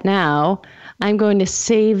do that now. I'm going to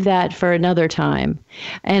save that for another time.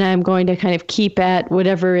 And I'm going to kind of keep at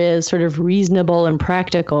whatever is sort of reasonable and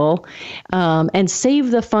practical, and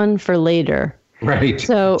save the fun for later. Right.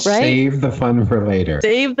 So, right. Save the fun for later.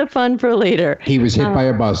 Save the fun for later. He was hit by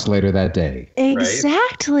a bus later that day.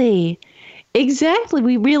 Exactly. Right? Exactly.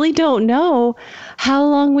 We really don't know how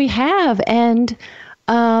long we have. And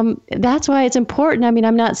that's why it's important. I mean,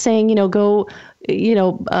 I'm not saying, go,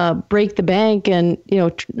 break the bank and,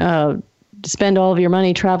 spend all of your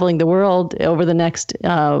money traveling the world over the next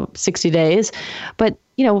 60 days. But,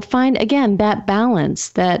 find, again, that balance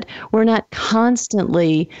that we're not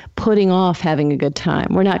constantly putting off having a good time.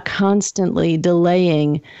 We're not constantly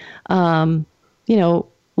delaying, letting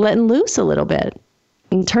loose a little bit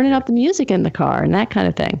and turning up the music in the car and that kind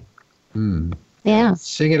of thing. Mm. Yeah.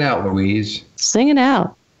 Sing it out, Louise. Sing it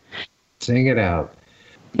out. Sing it out.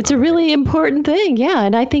 It's a really important thing. Yeah.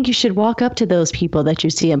 And I think you should walk up to those people that you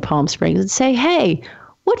see in Palm Springs and say, hey,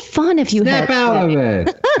 what fun if you Snap had out of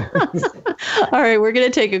it. All right, we're going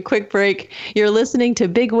to take a quick break. You're listening to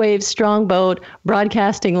Big Wave Strong Boat,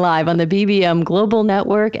 broadcasting live on the BBM Global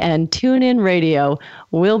Network and TuneIn Radio.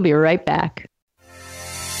 We'll be right back.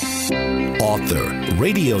 Author,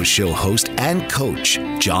 radio show host, and coach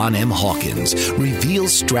John M. Hawkins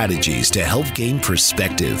reveals strategies to help gain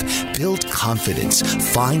perspective, build confidence,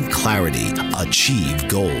 find clarity, achieve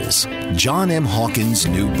goals. John M. Hawkins'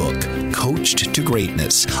 new book, Coached to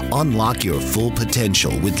Greatness, Unlock Your Full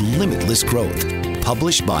Potential with Limitless Growth,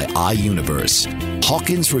 published by iUniverse.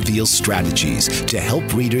 Hawkins reveals strategies to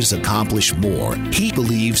help readers accomplish more. He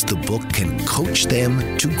believes the book can coach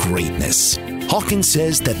them to greatness. Hawkins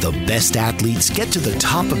says that the best athletes get to the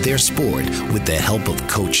top of their sport with the help of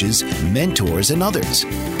coaches, mentors, and others.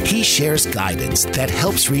 He shares guidance that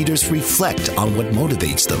helps readers reflect on what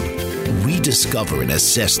motivates them, rediscover and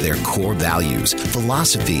assess their core values,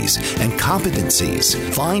 philosophies, and competencies,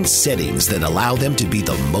 find settings that allow them to be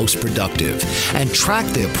the most productive, and track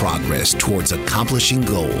their progress towards accomplishing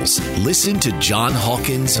goals. Listen to John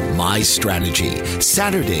Hawkins' My Strategy,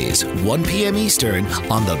 Saturdays, 1 p.m. Eastern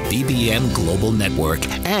on the BBM Global Network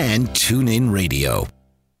and TuneIn Radio.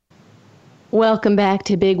 Welcome back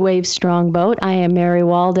to Big Wave Strong Boat. I am Mary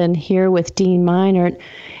Walden here with Dean Meinert,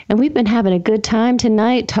 and we've been having a good time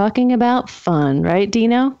tonight talking about fun, right,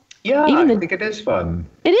 Dino? Yeah, I think it is fun.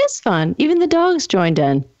 It is fun. Even the dogs joined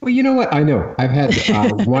in. Well, you know what? I know. I've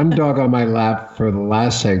had one dog on my lap for the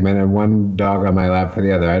last segment and one dog on my lap for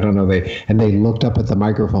the other. I don't know. They looked up at the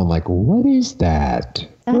microphone like, what is that?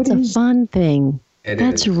 That's a fun thing.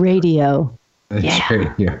 That's radio. That's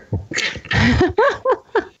radio.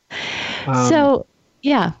 So,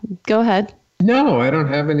 yeah, go ahead. No, I don't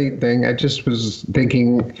have anything. I just was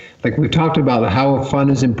thinking, like, we talked about how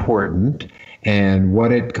fun is important and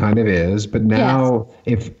what it kind of is. But now,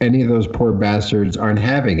 if any of those poor bastards aren't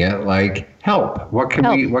having it, like, help. What can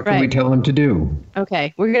we tell them to do?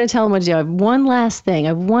 Okay, we're going to tell them what to do. I have one last thing. I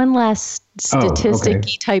have one last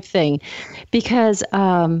statistic-y type thing. Because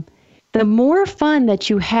the more fun that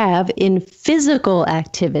you have in physical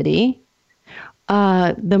activity,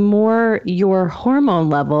 the more your hormone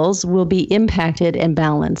levels will be impacted and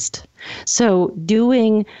balanced. So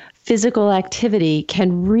doing physical activity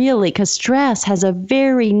can really, because stress has a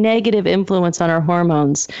very negative influence on our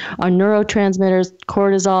hormones, our neurotransmitters,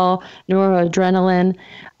 cortisol, noradrenaline.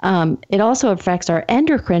 It also affects our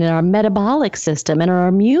endocrine and our metabolic system and our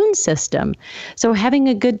immune system. So having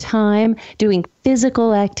a good time doing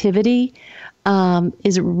physical activity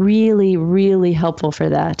is really, really helpful for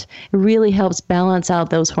that. It really helps balance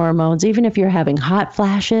out those hormones, even if you're having hot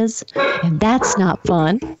flashes, and that's not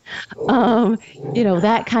fun,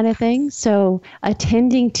 that kind of thing. So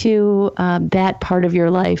attending to that part of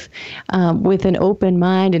your life with an open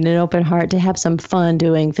mind and an open heart to have some fun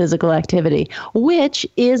doing physical activity, which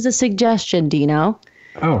is a suggestion, Dino.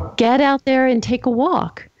 Oh. Get out there and take a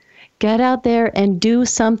walk. Get out there and do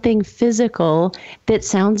something physical that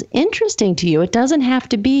sounds interesting to you. It doesn't have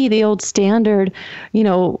to be the old standard,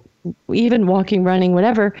 even walking, running,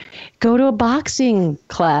 whatever, go to a boxing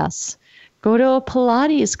class, go to a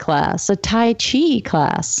Pilates class, a Tai Chi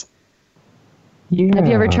class. Yeah. Have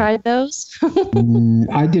you ever tried those?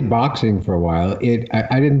 I did boxing for a while.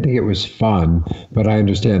 I didn't think it was fun, but I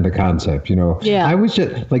understand the concept. Yeah. I was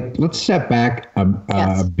just like, let's step back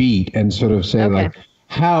a beat and sort of say, like,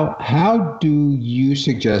 how do you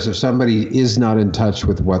suggest if somebody is not in touch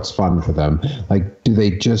with what's fun for them? Like, do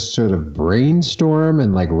they just sort of brainstorm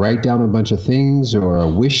and like write down a bunch of things, or a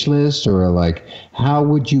wish list, or like, how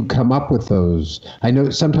would you come up with those? I know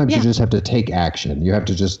sometimes you just have to take action. You have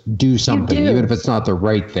to just do something, even if it's not the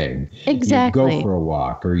right thing. Exactly. You go for a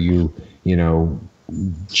walk, or you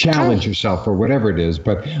challenge yourself, or whatever it is.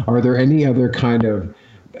 But are there any other kind of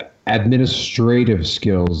administrative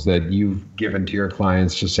skills that you've given to your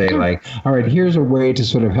clients to say, like, all right, here's a way to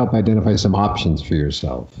sort of help identify some options for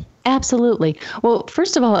yourself? Absolutely. Well,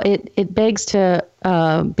 first of all, it begs to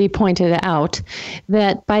be pointed out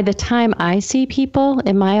that by the time I see people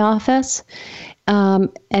in my office,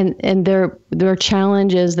 and their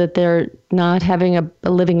challenge is that they're not having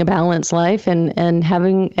living a balanced life and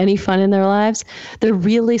having any fun in their lives, they're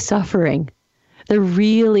really suffering. They're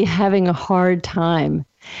really having a hard time.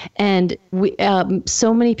 And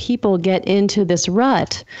so many people get into this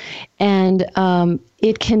rut, and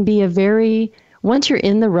it can be once you're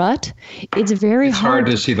in the rut, it's hard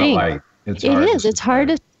to see the light. It's hard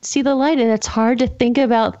to see the light, and it's hard to think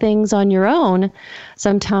about things on your own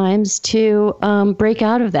sometimes to break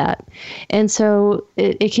out of that. And so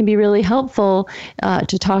it can be really helpful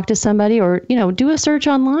to talk to somebody, or, do a search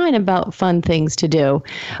online about fun things to do.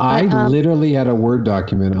 I literally had a Word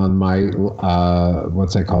document on my,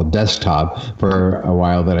 desktop for a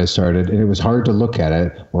while that I started, and it was hard to look at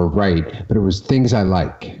it or write, but it was things I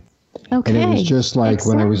like. Okay. And it was just like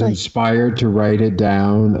when I was inspired to write it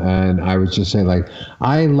down, and I would just say, like,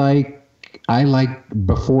 I like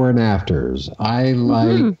before and afters. I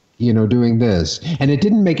like, doing this. And it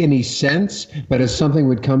didn't make any sense, but as something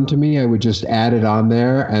would come to me, I would just add it on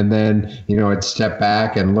there. And then, I'd step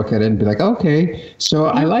back and look at it and be like, okay, so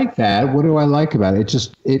I like that. What do I like about it?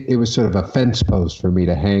 It was sort of a fence post for me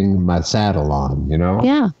to hang my saddle on,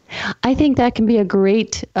 Yeah. I think that can be a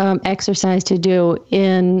great exercise to do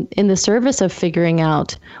in the service of figuring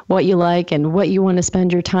out what you like and what you want to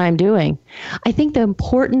spend your time doing. I think the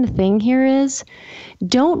important thing here is,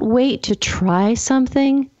 don't wait to try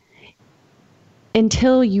something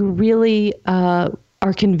until you really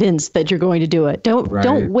are convinced that you're going to do it.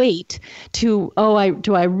 Don't wait to,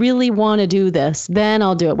 do I really want to do this? Then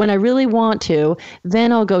I'll do it. When I really want to,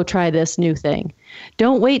 then I'll go try this new thing.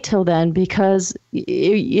 Don't wait till then, because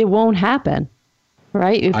it won't happen,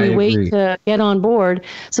 right? If you wait to get on board.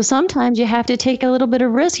 So sometimes you have to take a little bit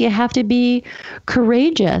of risk. You have to be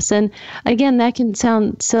courageous. And again, that can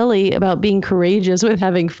sound silly about being courageous with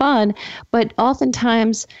having fun, but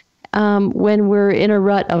oftentimes when we're in a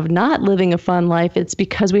rut of not living a fun life, it's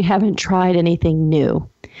because we haven't tried anything new.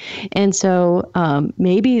 And so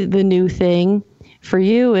maybe the new thing for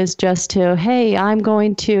you is just to, hey, I'm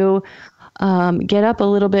going to get up a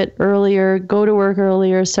little bit earlier, go to work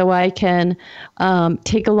earlier so I can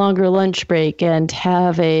take a longer lunch break and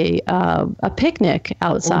have a picnic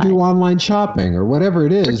outside. Or do online shopping or whatever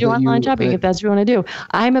it is. Or do online shopping if that's what you want to do.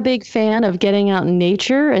 I'm a big fan of getting out in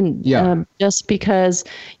nature, and just because,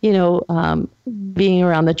 being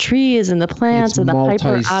around the trees and the plants and the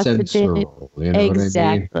hyper-oxygenated.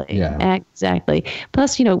 Exactly. What I mean? Exactly.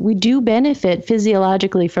 Plus, we do benefit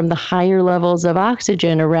physiologically from the higher levels of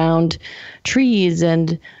oxygen around trees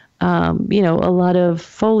and, a lot of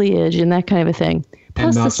foliage and that kind of a thing.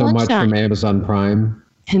 Plus, and not so much from Amazon Prime.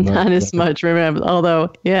 And not as much, remember,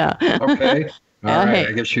 although, yeah. Okay. All right.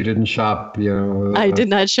 I guess you didn't shop, I did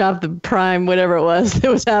not shop the Prime, whatever it was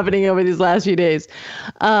that was happening over these last few days.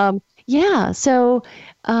 So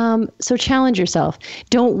challenge yourself.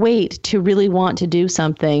 Don't wait to really want to do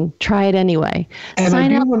something. Try it anyway. And I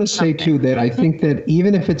do want to say, too, that I think that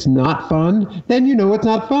even if it's not fun, then it's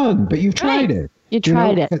not fun, but you've tried it. You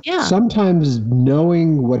tried it. Yeah. Sometimes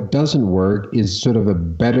knowing what doesn't work is sort of a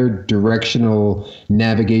better directional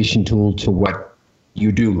navigation tool to what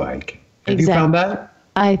you do like. Have you found that?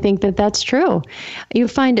 I think that that's true. You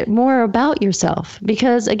find it more about yourself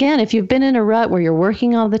because, again, if you've been in a rut where you're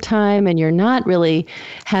working all the time and you're not really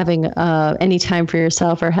having any time for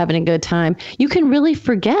yourself or having a good time, you can really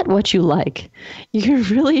forget what you like. You can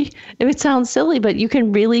really, it sounds silly, but you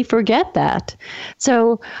can really forget that.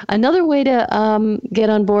 So another way to get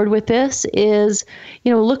on board with this is,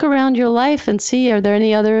 look around your life and see, are there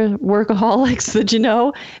any other workaholics that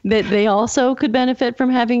that they also could benefit from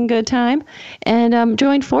having a good time? And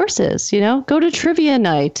join forces, go to trivia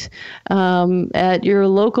night at your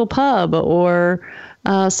local pub, or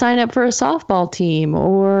sign up for a softball team,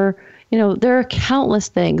 or, there are countless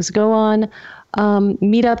things. Go on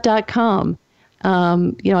meetup.com.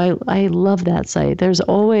 I love that site. There's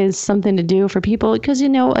always something to do for people because,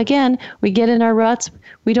 again, we get in our ruts.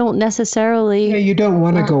 We don't necessarily. Yeah, you don't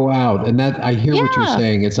want to go out. And that I hear what you're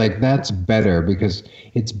saying. It's like, that's better because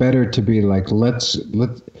it's better to be like,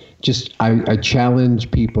 I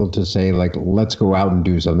challenge people to say, like, let's go out and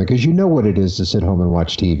do something because you know what it is to sit home and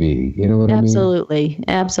watch TV. You know what I mean?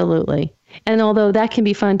 Absolutely. And although that can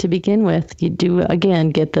be fun to begin with, you do,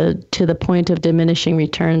 again, get to the point of diminishing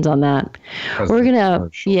returns on that. We're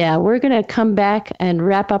going to come back and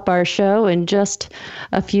wrap up our show in just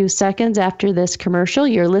a few seconds after this commercial.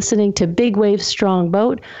 You're listening to Big Wave Strong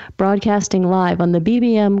Boat, broadcasting live on the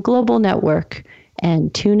BBM Global Network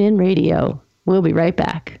and TuneIn Radio. We'll be right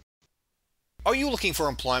back. Are you looking for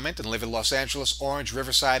employment and live in Los Angeles, Orange,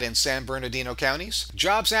 Riverside, and San Bernardino counties?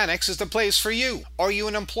 Jobs Annex is the place for you. Are you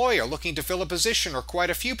an employer looking to fill a position or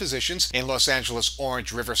quite a few positions in Los Angeles,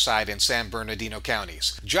 Orange, Riverside, and San Bernardino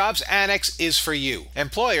counties? Jobs Annex is for you.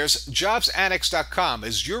 Employers, JobsAnnex.com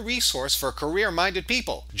is your resource for career-minded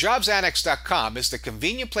people. JobsAnnex.com is the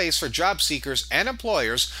convenient place for job seekers and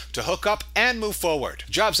employers to hook up and move forward.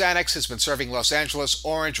 Jobs Annex has been serving Los Angeles,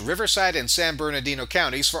 Orange, Riverside, and San Bernardino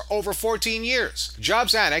counties for over 14 years.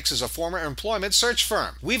 Jobs Annex is a former employment search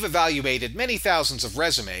firm. We've evaluated many thousands of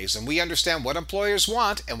resumes, and we understand what employers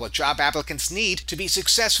want and what job applicants need to be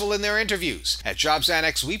successful in their interviews. At Jobs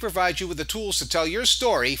Annex, we provide you with the tools to tell your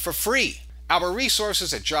story for free. Our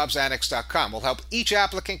resources at JobsAnnex.com will help each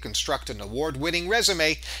applicant construct an award-winning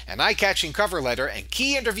resume, an eye-catching cover letter, and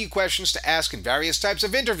key interview questions to ask in various types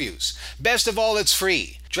of interviews. Best of all, it's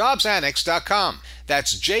free. JobsAnnex.com.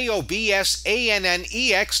 That's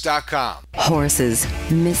JobsAnnex.com. Horses,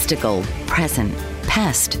 mystical, present,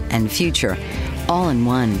 past, and future, all in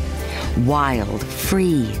one. Wild,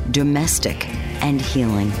 free, domestic, and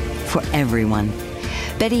healing for everyone.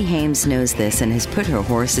 Betty Hames knows this and has put her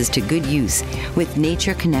horses to good use with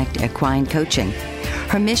Nature Connect Equine Coaching.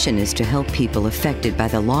 Her mission is to help people affected by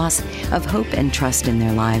the loss of hope and trust in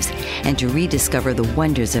their lives and to rediscover the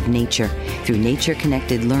wonders of nature through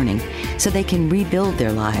nature-connected learning so they can rebuild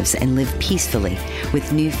their lives and live peacefully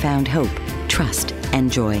with newfound hope, trust,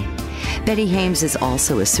 and joy. Betty Hames is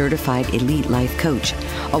also a certified elite life coach,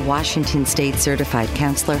 a Washington State certified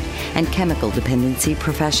counselor, and chemical dependency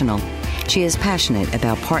professional. She is passionate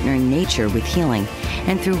about partnering nature with healing,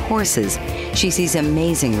 and through horses, she sees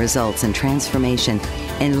amazing results and transformation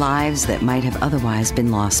in lives that might have otherwise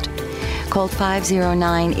been lost. Call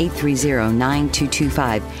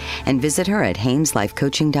 509-830-9225 and visit her at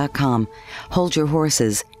HamesLifeCoaching.com. Hold your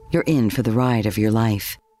horses. You're in for the ride of your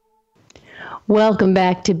life. Welcome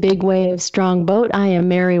back to Big Wave Strong Boat. I am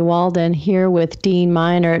Mary Walden here with Dean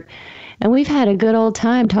Meinert, and we've had a good old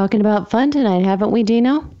time talking about fun tonight, haven't we,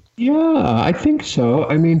 Dino? Yeah, I think so.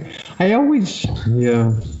 I mean, I always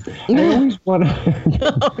want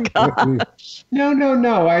to. Oh, gosh.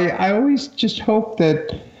 No. I always just hope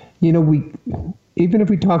that, even if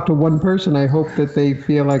we talk to one person, I hope that they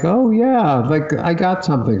feel like, oh, yeah, like I got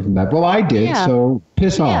something from that. Well, I did, so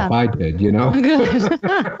piss off. I did,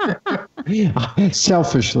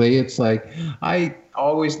 Selfishly, it's like, I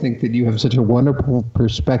always think that you have such a wonderful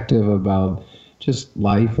perspective about just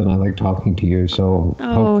life, and I like talking to you. So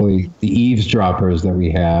hopefully the eavesdroppers that we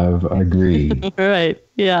have agree. Right.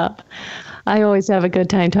 Yeah. I always have a good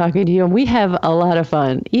time talking to you, and we have a lot of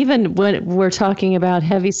fun. Even when we're talking about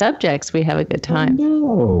heavy subjects, we have a good time.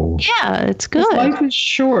 No. Yeah, it's good. Life is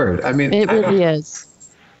short. I mean, it really is.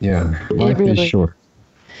 Yeah, life is short.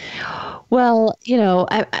 Well,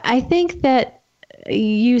 I think that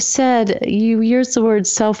you used the word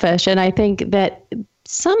selfish, and I think that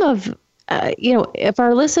some of if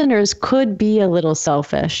our listeners could be a little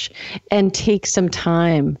selfish and take some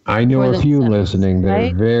time. I know a few listening that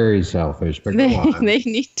are very selfish, but go on. They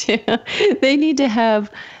need to have,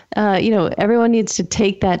 everyone needs to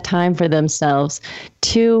take that time for themselves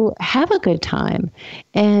to have a good time,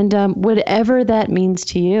 and whatever that means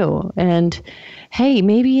to you. And hey,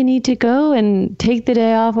 maybe you need to go and take the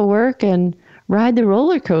day off of work and ride the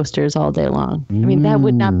roller coasters all day long. I mean, that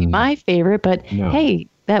would not be my favorite, but hey,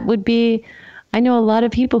 that would be, I know a lot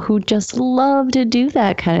of people who just love to do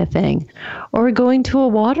that kind of thing. Or going to a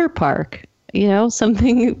water park,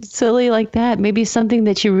 something silly like that. Maybe something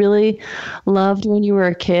that you really loved when you were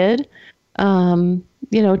a kid.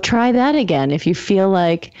 Try that again if you feel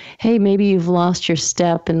like, hey, maybe you've lost your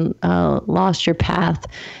step and lost your path.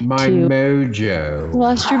 Mojo.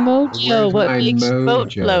 Lost your mojo. What makes your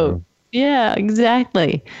boat float? Yeah,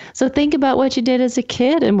 exactly. So think about what you did as a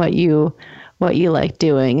kid and what you like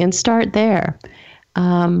doing, and start there.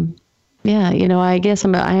 Yeah, I guess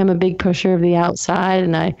I am a big pusher of the outside,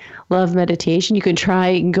 and I love meditation. You can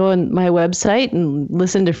go on my website and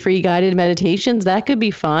listen to free guided meditations. That could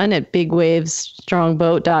be fun at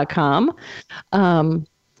bigwavesstrongboat.com.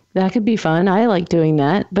 That could be fun. I like doing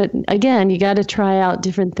that. But again, you got to try out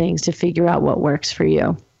different things to figure out what works for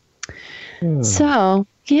you. So,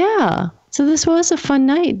 yeah. So this was a fun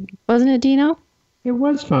night, wasn't it, Dino? It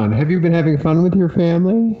was fun. Have you been having fun with your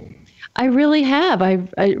family? I really have. I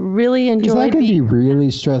really enjoyed it. That can be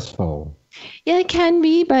really stressful. Yeah, it can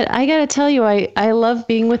be, but I got to tell you, I love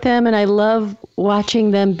being with them, and I love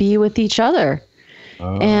watching them be with each other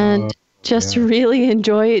and just really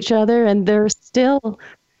enjoy each other. And they're still,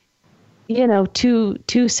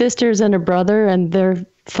 two sisters and a brother, and they're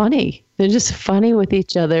funny. They're just funny with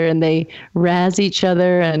each other, and they razz each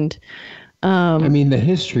other. And the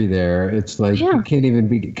history there, it's like you can't even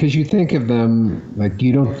be, because you think of them, like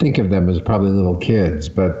you don't think of them as probably little kids,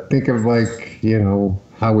 but think of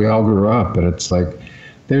how we all grew up. And it's like,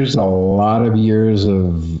 there's a lot of years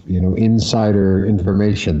of, insider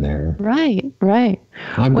information there. Right.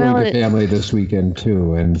 I'm going to family this weekend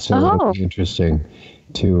too. And so it'll be interesting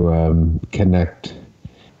to connect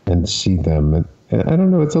and see them. I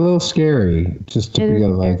don't know. It's a little scary just to be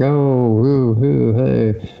like,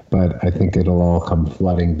 hey. But I think it'll all come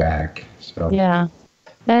flooding back. So yeah,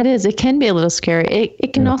 that is. It can be a little scary.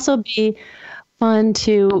 It can also be fun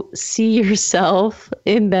to see yourself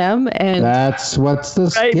in them, and that's what's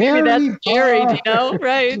the scary. Maybe that's scary,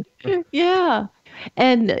 right? Yeah.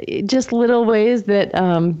 And just little ways that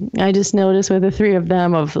I just noticed with the three of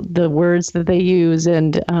them, of the words that they use,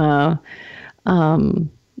 and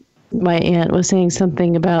my aunt was saying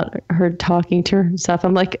something about her talking to herself.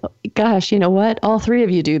 I'm like, gosh, you know what? All three of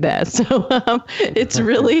you do that. So it's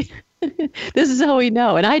really, this is how we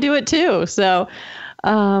know. And I do it too. So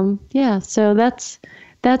so that's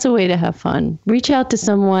a way to have fun. Reach out to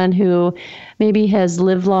someone who maybe has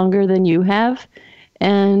lived longer than you have,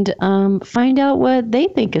 and find out what they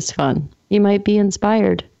think is fun. You might be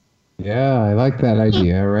inspired. Yeah, I like that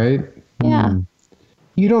idea, right? Yeah.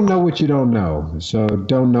 You don't know what you don't know, so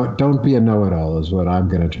don't be a know-it-all is what I'm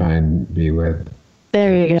going to try and be with.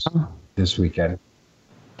 There you go. This weekend.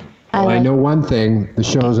 Well, I know one thing. The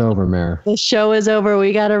show's over, Mare. The show is over.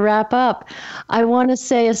 We got to wrap up. I want to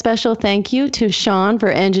say a special thank you to Sean for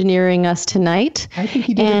engineering us tonight. I think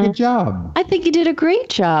he did a good job. I think he did a great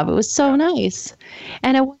job. It was so nice.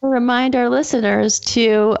 And I want to remind our listeners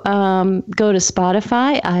to go to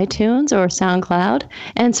Spotify, iTunes, or SoundCloud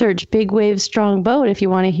and search Big Wave Strong Boat if you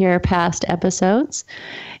want to hear past episodes.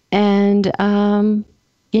 And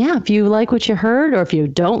if you like what you heard, or if you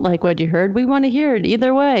don't like what you heard, we want to hear it.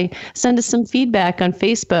 Either way, send us some feedback on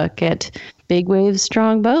Facebook at Big Wave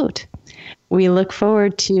Strong Boat. We look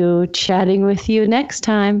forward to chatting with you next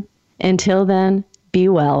time. Until then, be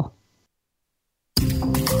well.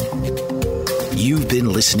 You've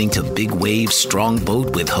been listening to Big Wave Strong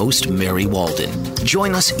Boat with host Mary Walden.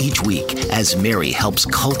 Join us each week as Mary helps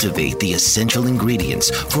cultivate the essential ingredients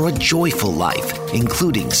for a joyful life,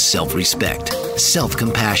 including self-respect,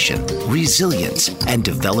 self-compassion, resilience, and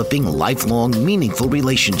developing lifelong meaningful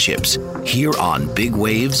relationships. Here on Big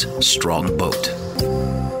Waves Strong Boat.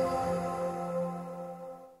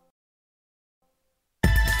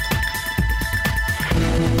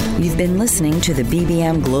 You've been listening to the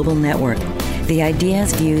BBM Global Network. The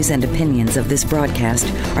ideas, views, and opinions of this broadcast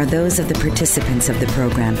are those of the participants of the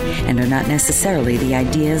program and are not necessarily the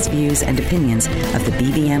ideas, views, and opinions of the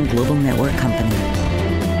BBM Global Network Company.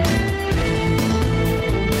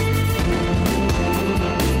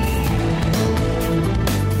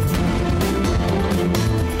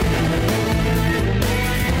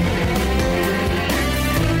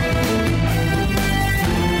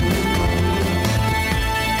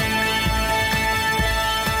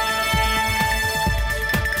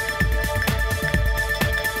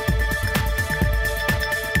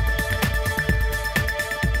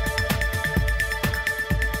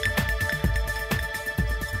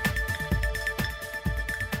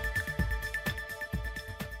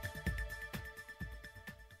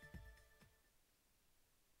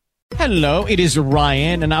 Hello, it is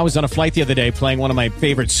Ryan, and I was on a flight the other day playing one of my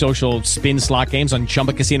favorite social spin slot games on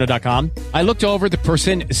ChumbaCasino.com. I looked over at the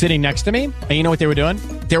person sitting next to me, and you know what they were doing?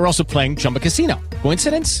 They were also playing Chumba Casino.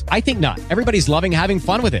 Coincidence? I think not. Everybody's loving having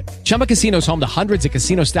fun with it. Chumba Casino is home to hundreds of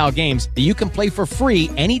casino-style games that you can play for free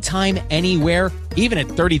anytime, anywhere, even at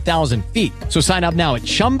 30,000 feet. So sign up now at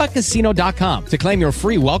ChumbaCasino.com to claim your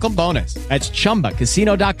free welcome bonus. That's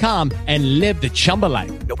ChumbaCasino.com and live the Chumba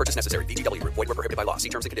life. No purchase necessary. VGW. Void where prohibited by law. See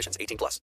terms and conditions. 18+.